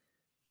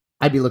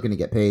 I'd be looking to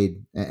get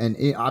paid, and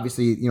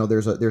obviously,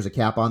 there's a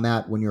cap on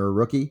that when you're a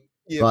rookie.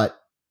 Yeah. But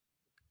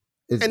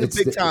the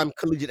big time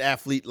collegiate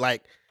athlete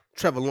like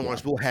Trevor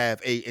Lawrence will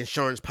have a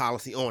insurance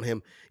policy on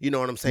him. You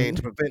know what I'm saying,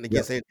 to prevent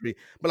against injury.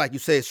 But like you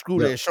said, screw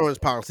the insurance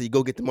policy.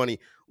 Go get the money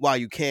while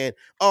you can.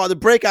 The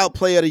breakout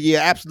player of the year.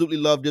 Absolutely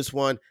love this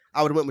one.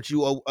 I would have went with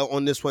you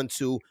on this one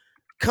too.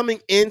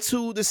 Coming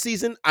into the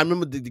season, I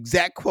remember the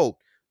exact quote.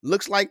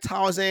 Looks like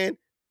Tarzan,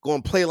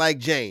 going to play like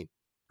Jane.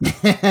 I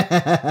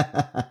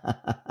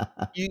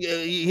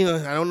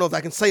don't know if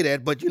I can say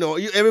that, but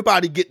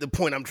everybody get the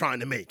point I'm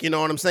trying to make. You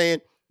know what I'm saying?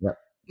 Yep.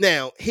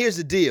 Now, here's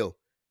the deal.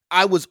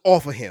 I was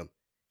off of him.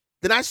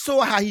 Then I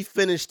saw how he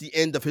finished the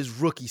end of his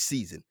rookie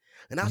season.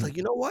 And I was like,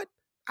 you know what?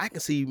 I can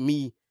see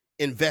me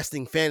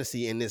investing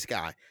fantasy in this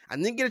guy. I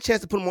didn't get a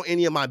chance to put him on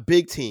any of my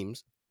big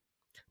teams,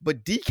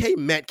 but DK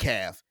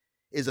Metcalf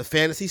is a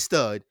fantasy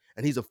stud,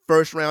 and he's a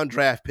first-round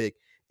draft pick,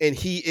 and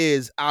he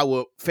is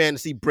our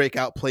fantasy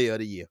breakout player of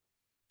the year.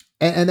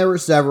 And there were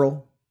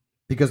several,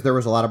 because there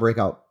was a lot of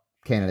breakout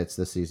candidates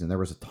this season. There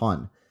was a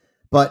ton.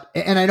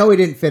 And I know he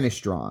didn't finish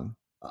strong.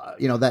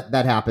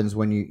 That happens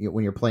when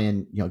you're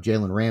playing,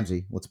 Jalen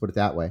Ramsey, let's put it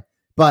that way.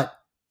 But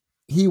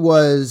he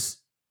was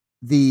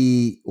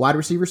the wide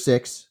receiver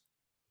 6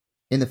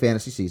 in the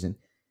fantasy season.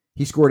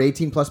 He scored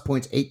 18 plus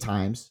points 8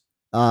 times.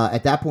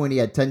 At that point, he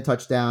had 10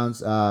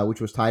 touchdowns, which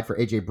was tied for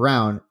A.J.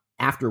 Brown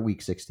after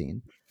week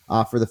 16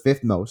 for the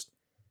 5th most.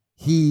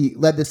 He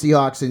led the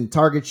Seahawks in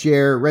target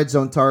share, red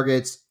zone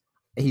targets.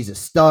 He's a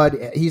stud.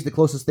 He's the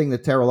closest thing to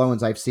Terrell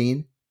Owens I've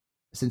seen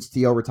since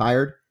T.O.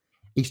 retired.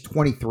 He's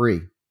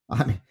 23.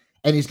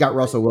 And he's got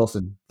Russell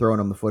Wilson throwing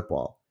him the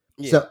football.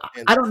 Yeah, so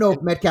I don't know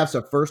if Metcalf's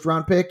a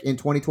first-round pick in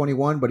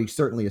 2021, but he's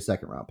certainly a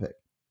second-round pick.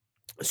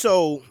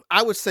 So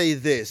I would say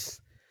this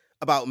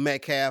about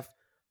Metcalf.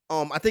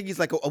 I think he's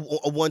like a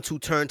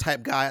 1-2 turn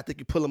type guy. I think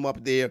you pull him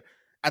up there.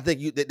 I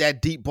think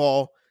that deep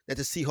ball that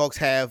the Seahawks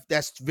have,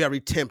 that's very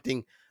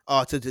tempting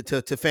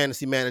to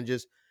fantasy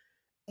managers.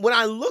 When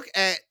I look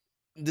at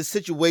the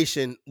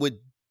situation with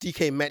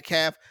DK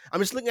Metcalf, I'm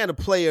just looking at a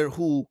player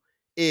who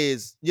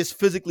is just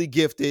physically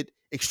gifted,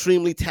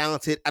 extremely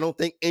talented. I don't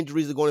think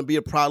injuries are going to be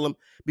a problem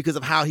because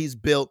of how he's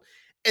built.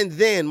 And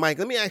then, Mike,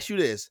 let me ask you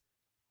this.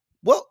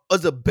 What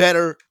was a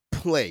better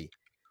play?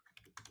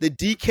 The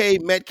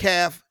DK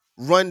Metcalf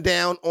run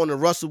down on the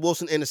Russell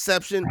Wilson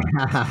interception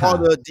or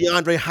the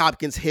DeAndre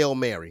Hopkins Hail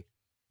Mary?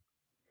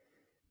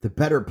 The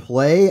better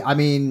play?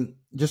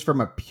 Just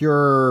from a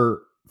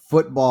pure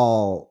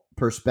football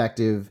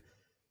perspective,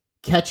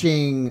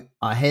 catching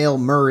a Hail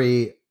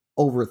Mary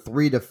over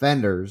 3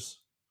 defenders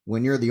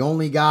when you're the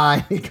only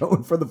guy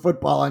going for the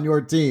football on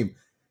your team.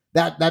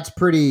 That's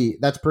pretty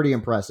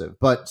impressive.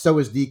 But so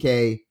is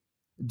DK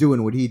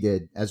doing what he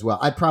did as well.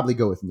 I'd probably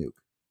go with Nuke.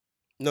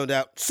 No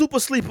doubt. Super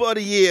sleeper of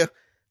the year,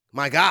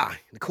 my guy,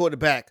 the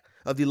quarterback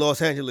of the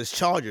Los Angeles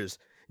Chargers,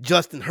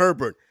 Justin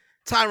Herbert.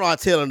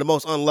 Tyrod Taylor, the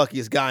most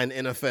unluckiest guy in the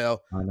NFL.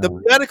 The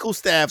medical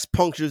staff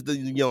punctures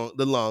the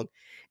lung.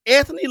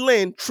 Anthony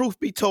Lynn, truth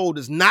be told,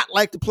 does not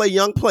like to play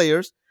young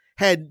players.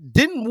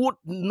 Didn't want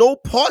no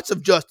parts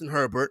of Justin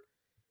Herbert,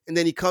 and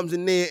then he comes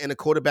in there and a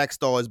quarterback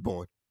star is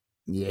born.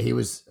 Yeah, he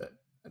was.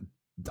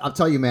 I'll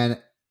tell you,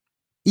 man.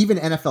 Even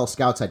NFL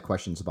scouts had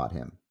questions about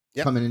him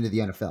coming into the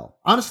NFL.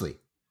 Honestly,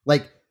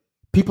 like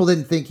people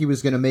didn't think he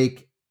was going to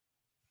make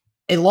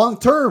a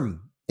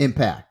long-term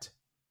impact.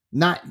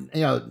 Not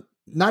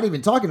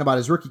even talking about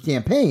his rookie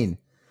campaign.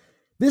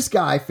 This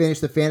guy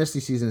finished the fantasy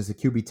season as a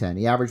QB10.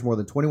 He averaged more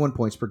than 21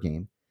 points per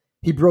game.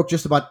 He broke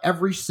just about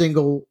every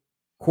single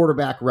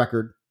quarterback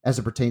record as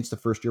it pertains to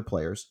first-year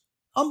players.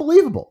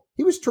 Unbelievable.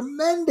 He was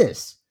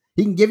tremendous.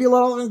 He can give you a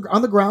little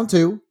on the ground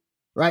too,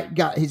 right?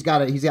 He's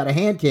got a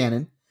hand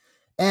cannon.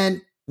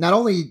 And not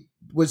only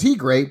was he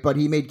great, but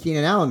he made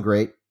Keenan Allen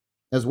great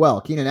as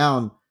well. Keenan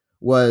Allen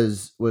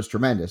was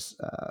tremendous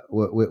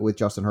with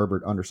Justin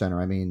Herbert under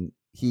center. I mean,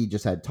 he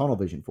just had tunnel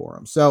vision for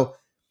him. So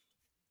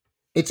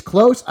it's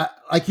close.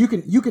 Like you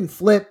can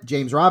flip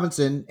James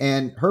Robinson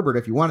and Herbert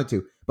if you wanted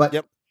to,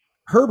 but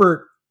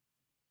Herbert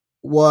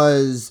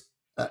was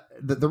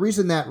the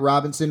reason that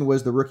Robinson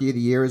was the rookie of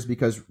the year is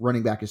because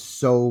running back is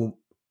so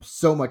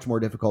much more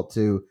difficult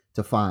to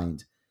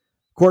find.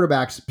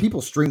 Quarterbacks,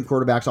 people stream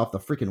quarterbacks off the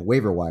freaking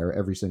waiver wire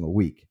every single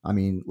week. I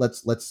mean,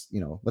 let's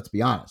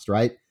be honest,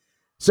 right?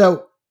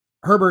 So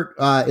Herbert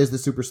is the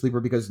super sleeper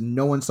because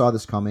no one saw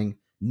this coming.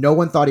 No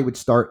one thought he would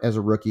start as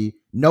a rookie.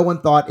 No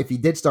one thought if he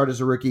did start as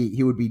a rookie,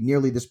 he would be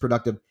nearly this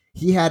productive.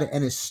 He had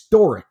an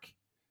historic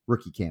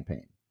rookie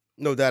campaign.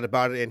 No doubt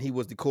about it. And he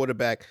was the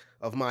quarterback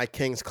of my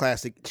Kings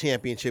Classic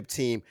championship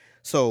team.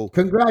 So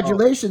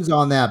congratulations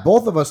on that.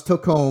 Both of us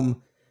took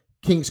home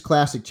Kings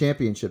Classic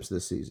championships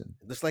this season.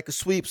 It's like a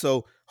sweep.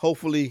 So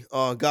hopefully,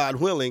 God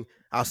willing,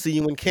 I'll see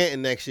you in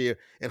Canton next year.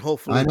 And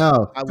hopefully, I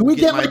know. Do we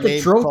get like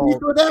a trophy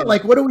for that?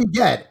 Like, what do we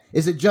get?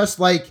 Is it just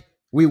like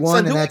we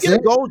won and that's it? A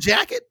gold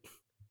jacket?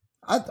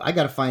 I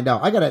got to find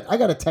out. I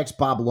got to text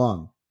Bob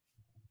Lung.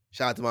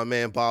 Shout out to my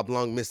man Bob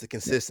Lung, Mr.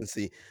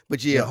 Consistency.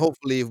 But yeah,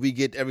 hopefully if we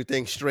get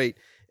everything straight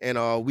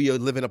and we are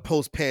living a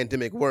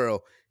post-pandemic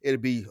world, it'll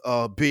be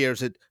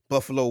beers at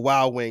Buffalo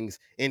Wild Wings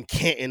in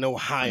Canton,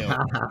 Ohio.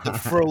 The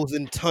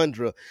frozen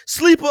tundra.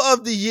 Sleeper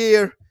of the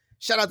year.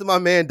 Shout out to my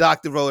man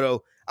Dr.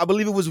 Roto. I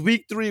believe it was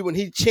week 3 when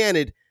he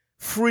chanted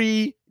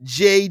free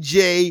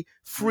JJ,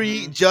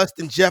 free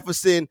Justin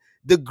Jefferson,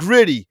 the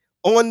gritty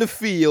on the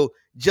field.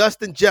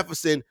 Justin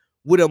Jefferson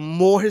with a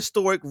more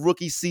historic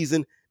rookie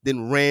season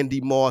than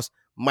Randy Moss.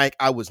 Mike,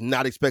 I was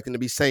not expecting to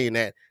be saying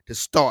that to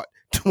start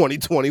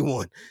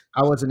 2021.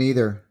 I wasn't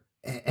either.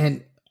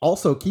 And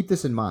also keep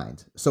this in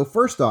mind. So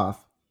first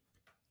off,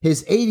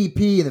 his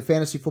ADP in the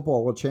Fantasy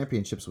Football World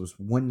Championships was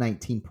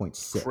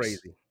 119.6.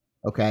 Crazy.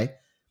 Okay.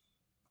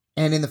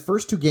 And in the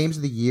first 2 games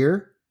of the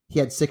year, he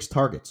had 6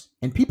 targets.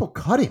 And people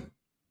cut him.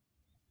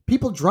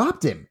 People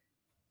dropped him.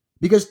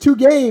 Because 2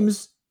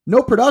 games,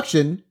 no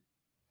production,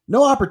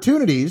 no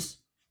opportunities.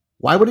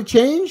 Why would it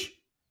change?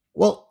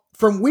 Well,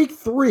 from week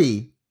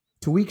 3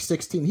 to week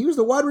 16, he was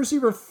the wide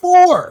receiver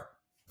 4.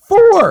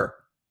 4.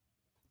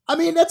 I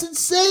mean, that's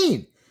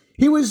insane.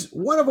 He was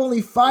one of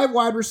only 5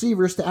 wide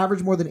receivers to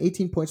average more than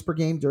 18 points per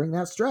game during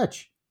that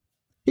stretch.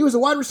 He was a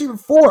wide receiver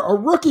 4, a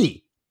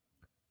rookie.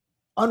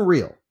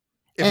 Unreal.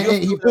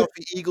 If you're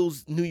Philadelphia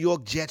Eagles, New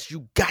York Jets,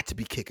 you got to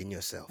be kicking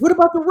yourself. What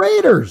about the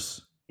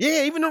Raiders?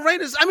 Yeah, even the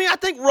Raiders. I mean, I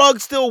think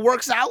Ruggs still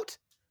works out.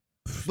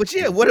 But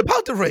yeah, what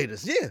about the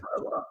Raiders? Yeah.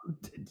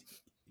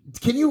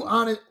 Can you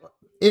honest?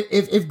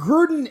 If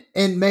Gruden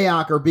and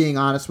Mayock are being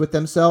honest with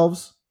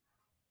themselves,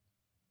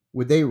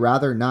 would they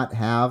rather not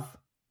have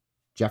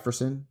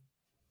Jefferson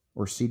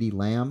or CeeDee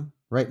Lamb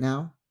right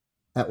now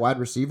at wide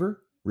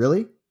receiver?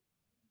 Really?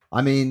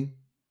 I mean,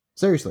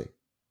 seriously.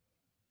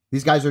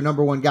 These guys are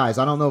number 1 guys.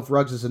 I don't know if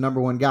Ruggs is the number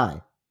 1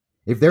 guy.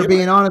 If they're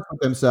being honest with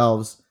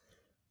themselves,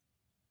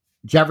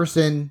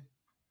 Jefferson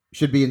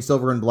should be in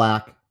silver and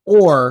black,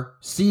 or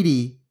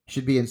CeeDee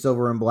should be in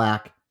silver and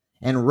black,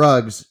 and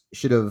Ruggs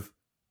should have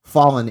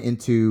fallen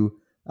into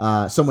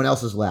someone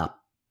else's lap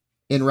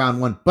in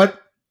round 1. But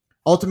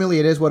ultimately,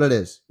 it is what it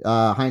is.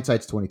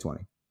 Hindsight's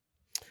 2020.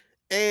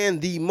 And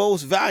the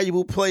most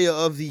valuable player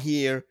of the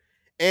year,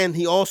 and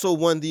he also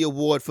won the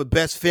award for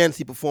best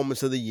fantasy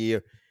performance of the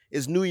year,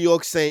 is New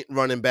York Saint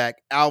running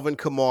back Alvin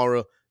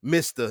Kamara,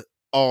 Mr.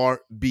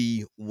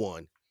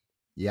 RB1.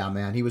 Yeah,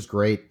 man, he was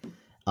great.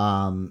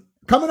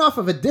 Coming off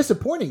of a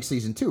disappointing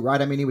season too,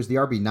 right? I mean, he was the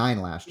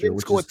RB9 last year. He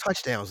scored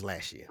touchdowns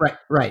last year.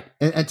 Right.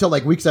 Until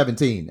like week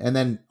 17. And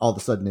then all of a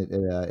sudden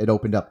it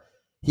opened up.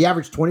 He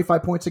averaged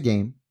 25 points a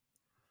game.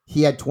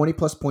 He had 20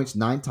 plus points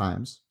 9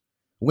 times.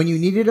 When you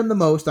needed him the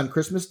most on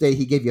Christmas Day,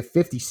 he gave you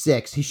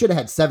 56. He should have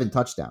had 7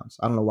 touchdowns.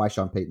 I don't know why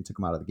Sean Payton took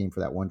him out of the game for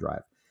that one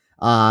drive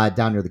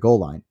down near the goal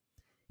line.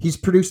 He's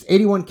produced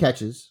 81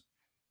 catches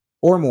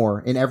or more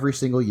in every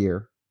single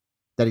year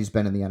that he's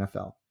been in the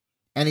NFL.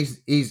 And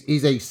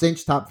he's a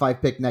cinch top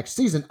 5 pick next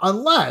season,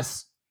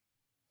 unless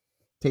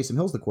Taysom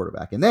Hill's the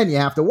quarterback. And then you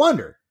have to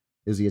wonder,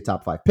 is he a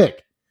top 5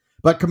 pick?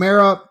 But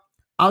Kamara,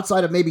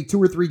 outside of maybe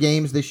 2 or 3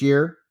 games this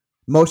year,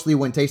 mostly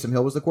when Taysom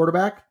Hill was the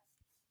quarterback,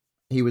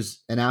 he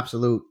was an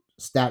absolute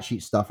stat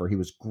sheet stuffer. He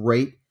was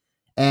great.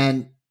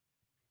 And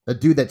a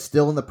dude that's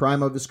still in the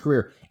prime of his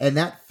career. And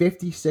that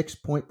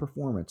 56-point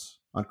performance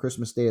on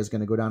Christmas Day is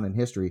going to go down in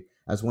history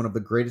as one of the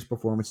greatest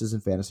performances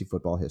in fantasy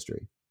football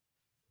history.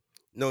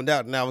 No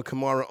doubt. Now,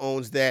 Kamara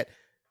owns that.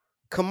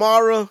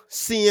 Kamara,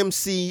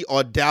 CMC,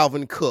 or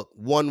Dalvin Cook,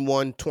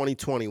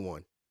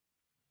 1-1-2021.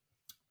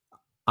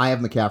 I have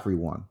McCaffrey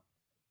 1.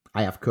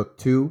 I have Cook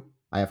 2.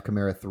 I have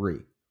Kamara 3.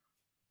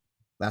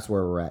 That's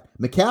where we're at.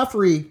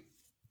 McCaffrey,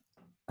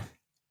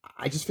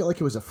 I just feel like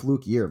it was a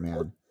fluke year,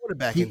 man.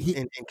 Quarterback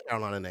in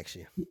Carolina next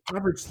year.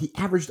 He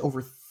averaged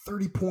over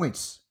 30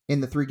 points in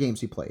the 3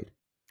 games he played.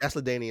 That's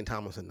LaDainian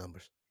Tomlinson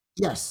numbers.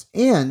 Yes,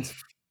 and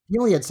he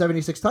only had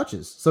 76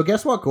 touches. So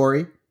guess what,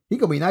 Corey? He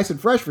going to be nice and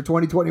fresh for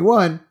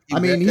 2021.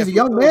 He's a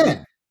young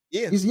man.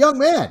 Yeah. He's a young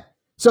man.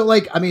 So,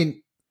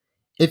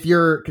 if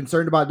you're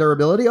concerned about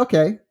durability,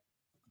 okay.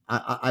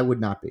 I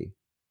would not be.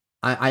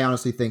 I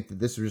honestly think that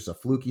this was just a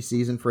fluky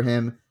season for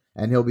him,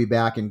 and he'll be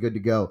back and good to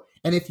go.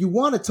 And if you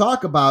want to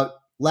talk about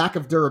lack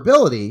of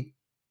durability,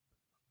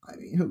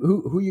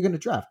 who are you going to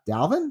draft?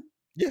 Dalvin?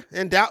 Yeah,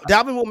 and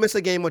Dalvin will miss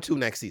a game or 2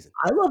 next season.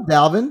 I love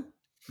Dalvin.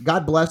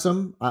 God bless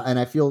him, and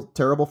I feel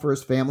terrible for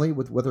his family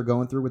with what they're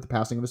going through with the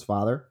passing of his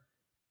father.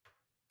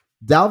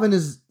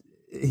 Dalvin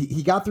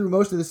he got through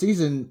most of the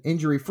season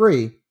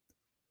injury-free,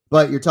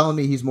 but you're telling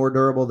me he's more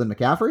durable than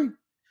McCaffrey?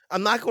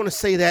 I'm not going to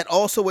say that.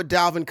 Also with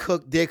Dalvin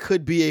Cook, there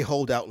could be a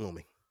holdout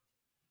looming.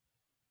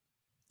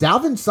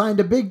 Dalvin signed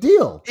a big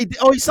deal. He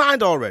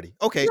signed already.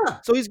 Okay, yeah,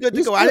 so he's good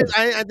to go. Good.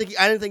 I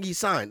didn't think he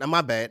signed.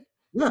 My bad.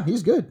 Yeah,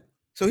 he's good.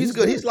 So he's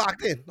good. He's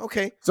locked in.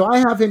 Okay. So I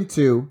have him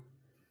 2,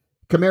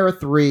 Kamara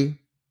 3,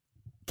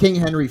 King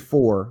Henry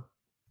 4,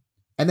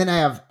 and then I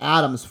have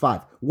Adams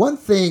 5. One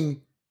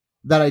thing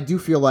that I do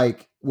feel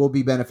like will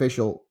be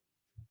beneficial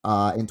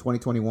in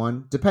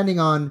 2021, depending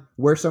on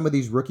where some of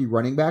these rookie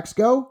running backs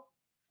go,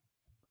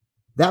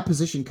 that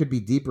position could be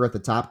deeper at the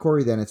top,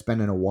 Corey, than it's been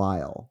in a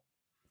while,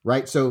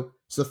 right? So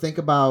think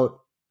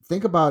about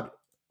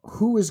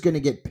who is going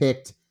to get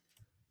picked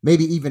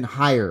maybe even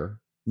higher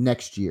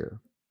next year.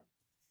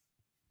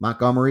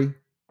 Montgomery,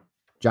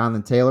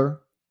 Jonathan Taylor,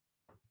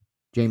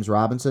 James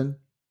Robinson,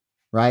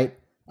 right?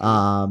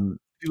 You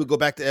would go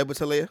back to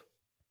Edwards-Helaire?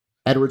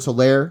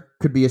 Edwards-Helaire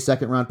could be a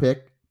 2nd-round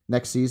pick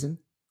next season.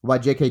 What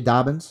about J.K.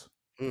 Dobbins?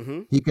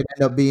 Mm-hmm. He could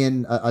end up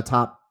being a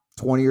top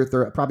 20 or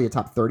 30, probably a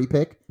top 30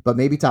 pick, but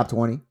maybe top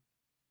 20.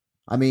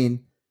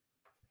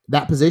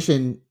 That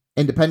position,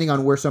 and depending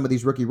on where some of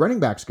these rookie running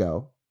backs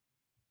go,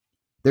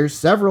 there's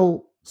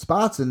several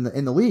spots in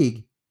the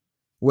league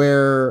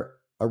where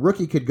a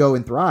rookie could go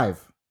and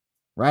thrive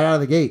right out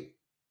of the gate.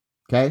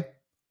 Okay?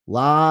 A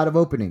lot of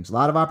openings, a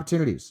lot of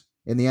opportunities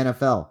in the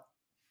NFL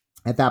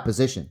at that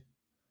position.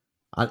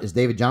 Is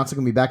David Johnson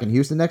going to be back in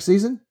Houston next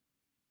season?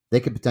 They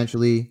could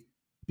potentially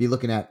be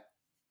looking at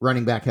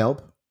running back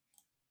help,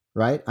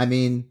 right?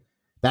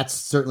 That's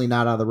certainly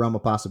not out of the realm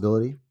of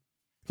possibility.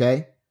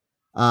 Okay.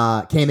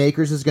 Cam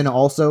Akers is going to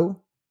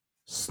also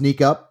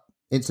sneak up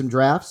in some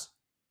drafts.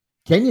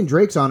 Kenyon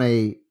Drake's on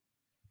a,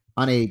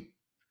 I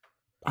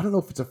don't know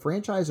if it's a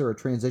franchise or a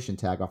transition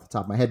tag off the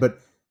top of my head, but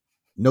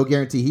no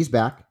guarantee he's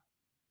back.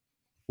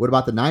 What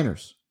about the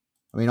Niners?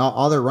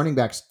 All their running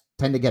backs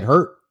tend to get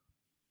hurt.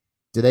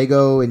 Do they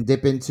go and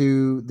dip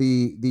into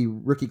the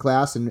rookie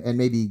class and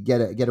maybe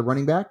get a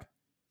running back?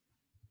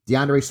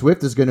 DeAndre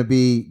Swift is going to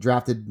be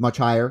drafted much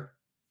higher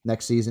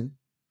next season,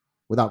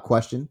 without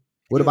question.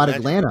 What about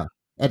Atlanta?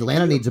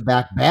 Atlanta needs a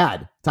back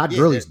bad. Todd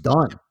Gurley's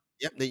done.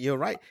 Yep, you're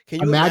right.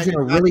 Can you imagine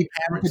a really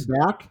talented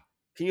back?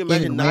 Can you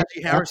imagine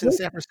Najee Harris in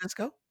San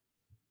Francisco?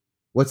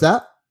 What's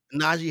that?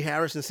 Najee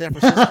Harris in San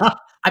Francisco.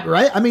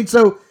 Right?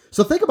 So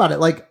think about it.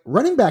 Like,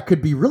 running back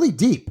could be really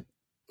deep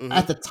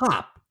at the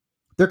top.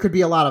 There could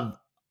be a lot of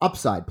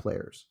upside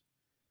players.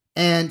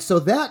 And so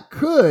that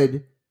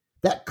could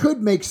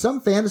make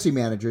some fantasy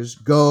managers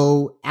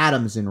go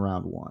Adams in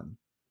round 1.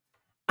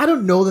 I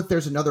don't know that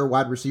there's another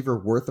wide receiver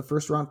worth a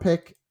 1st-round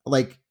pick.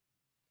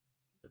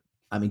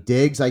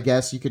 Diggs, I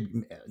guess you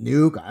could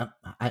nuke.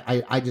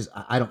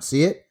 I don't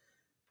see it.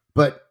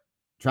 But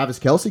Travis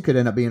Kelce could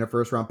end up being a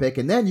 1st-round pick,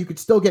 and then you could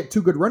still get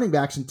 2 good running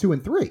backs in 2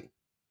 and 3.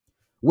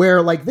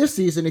 Where, like this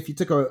season, if you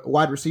took a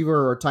wide receiver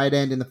or a tight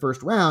end in the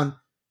 1st round,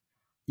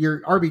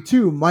 your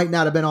RB2 might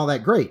not have been all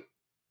that great.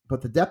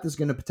 But the depth is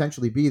going to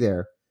potentially be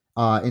there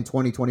in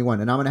 2021.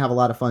 And I'm going to have a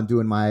lot of fun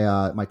doing my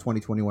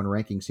 2021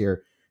 rankings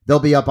here. They'll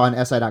be up on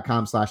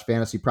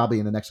si.com/fantasy probably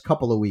in the next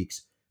couple of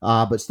weeks.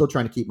 But still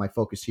trying to keep my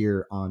focus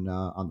here on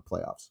the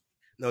playoffs.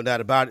 No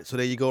doubt about it. So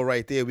there you go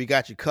right there. We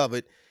got you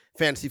covered.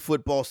 fantasy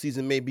football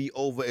season may be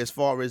over as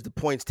far as the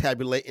points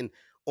tabulating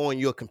on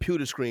your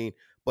computer screen,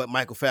 but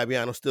Michael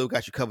Fabiano still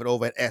got you covered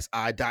over at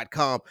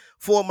SI.com.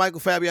 For Michael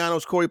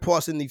Fabiano's Corey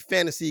Parson, the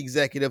fantasy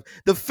executive,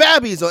 the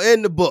Fabbies are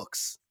in the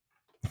books.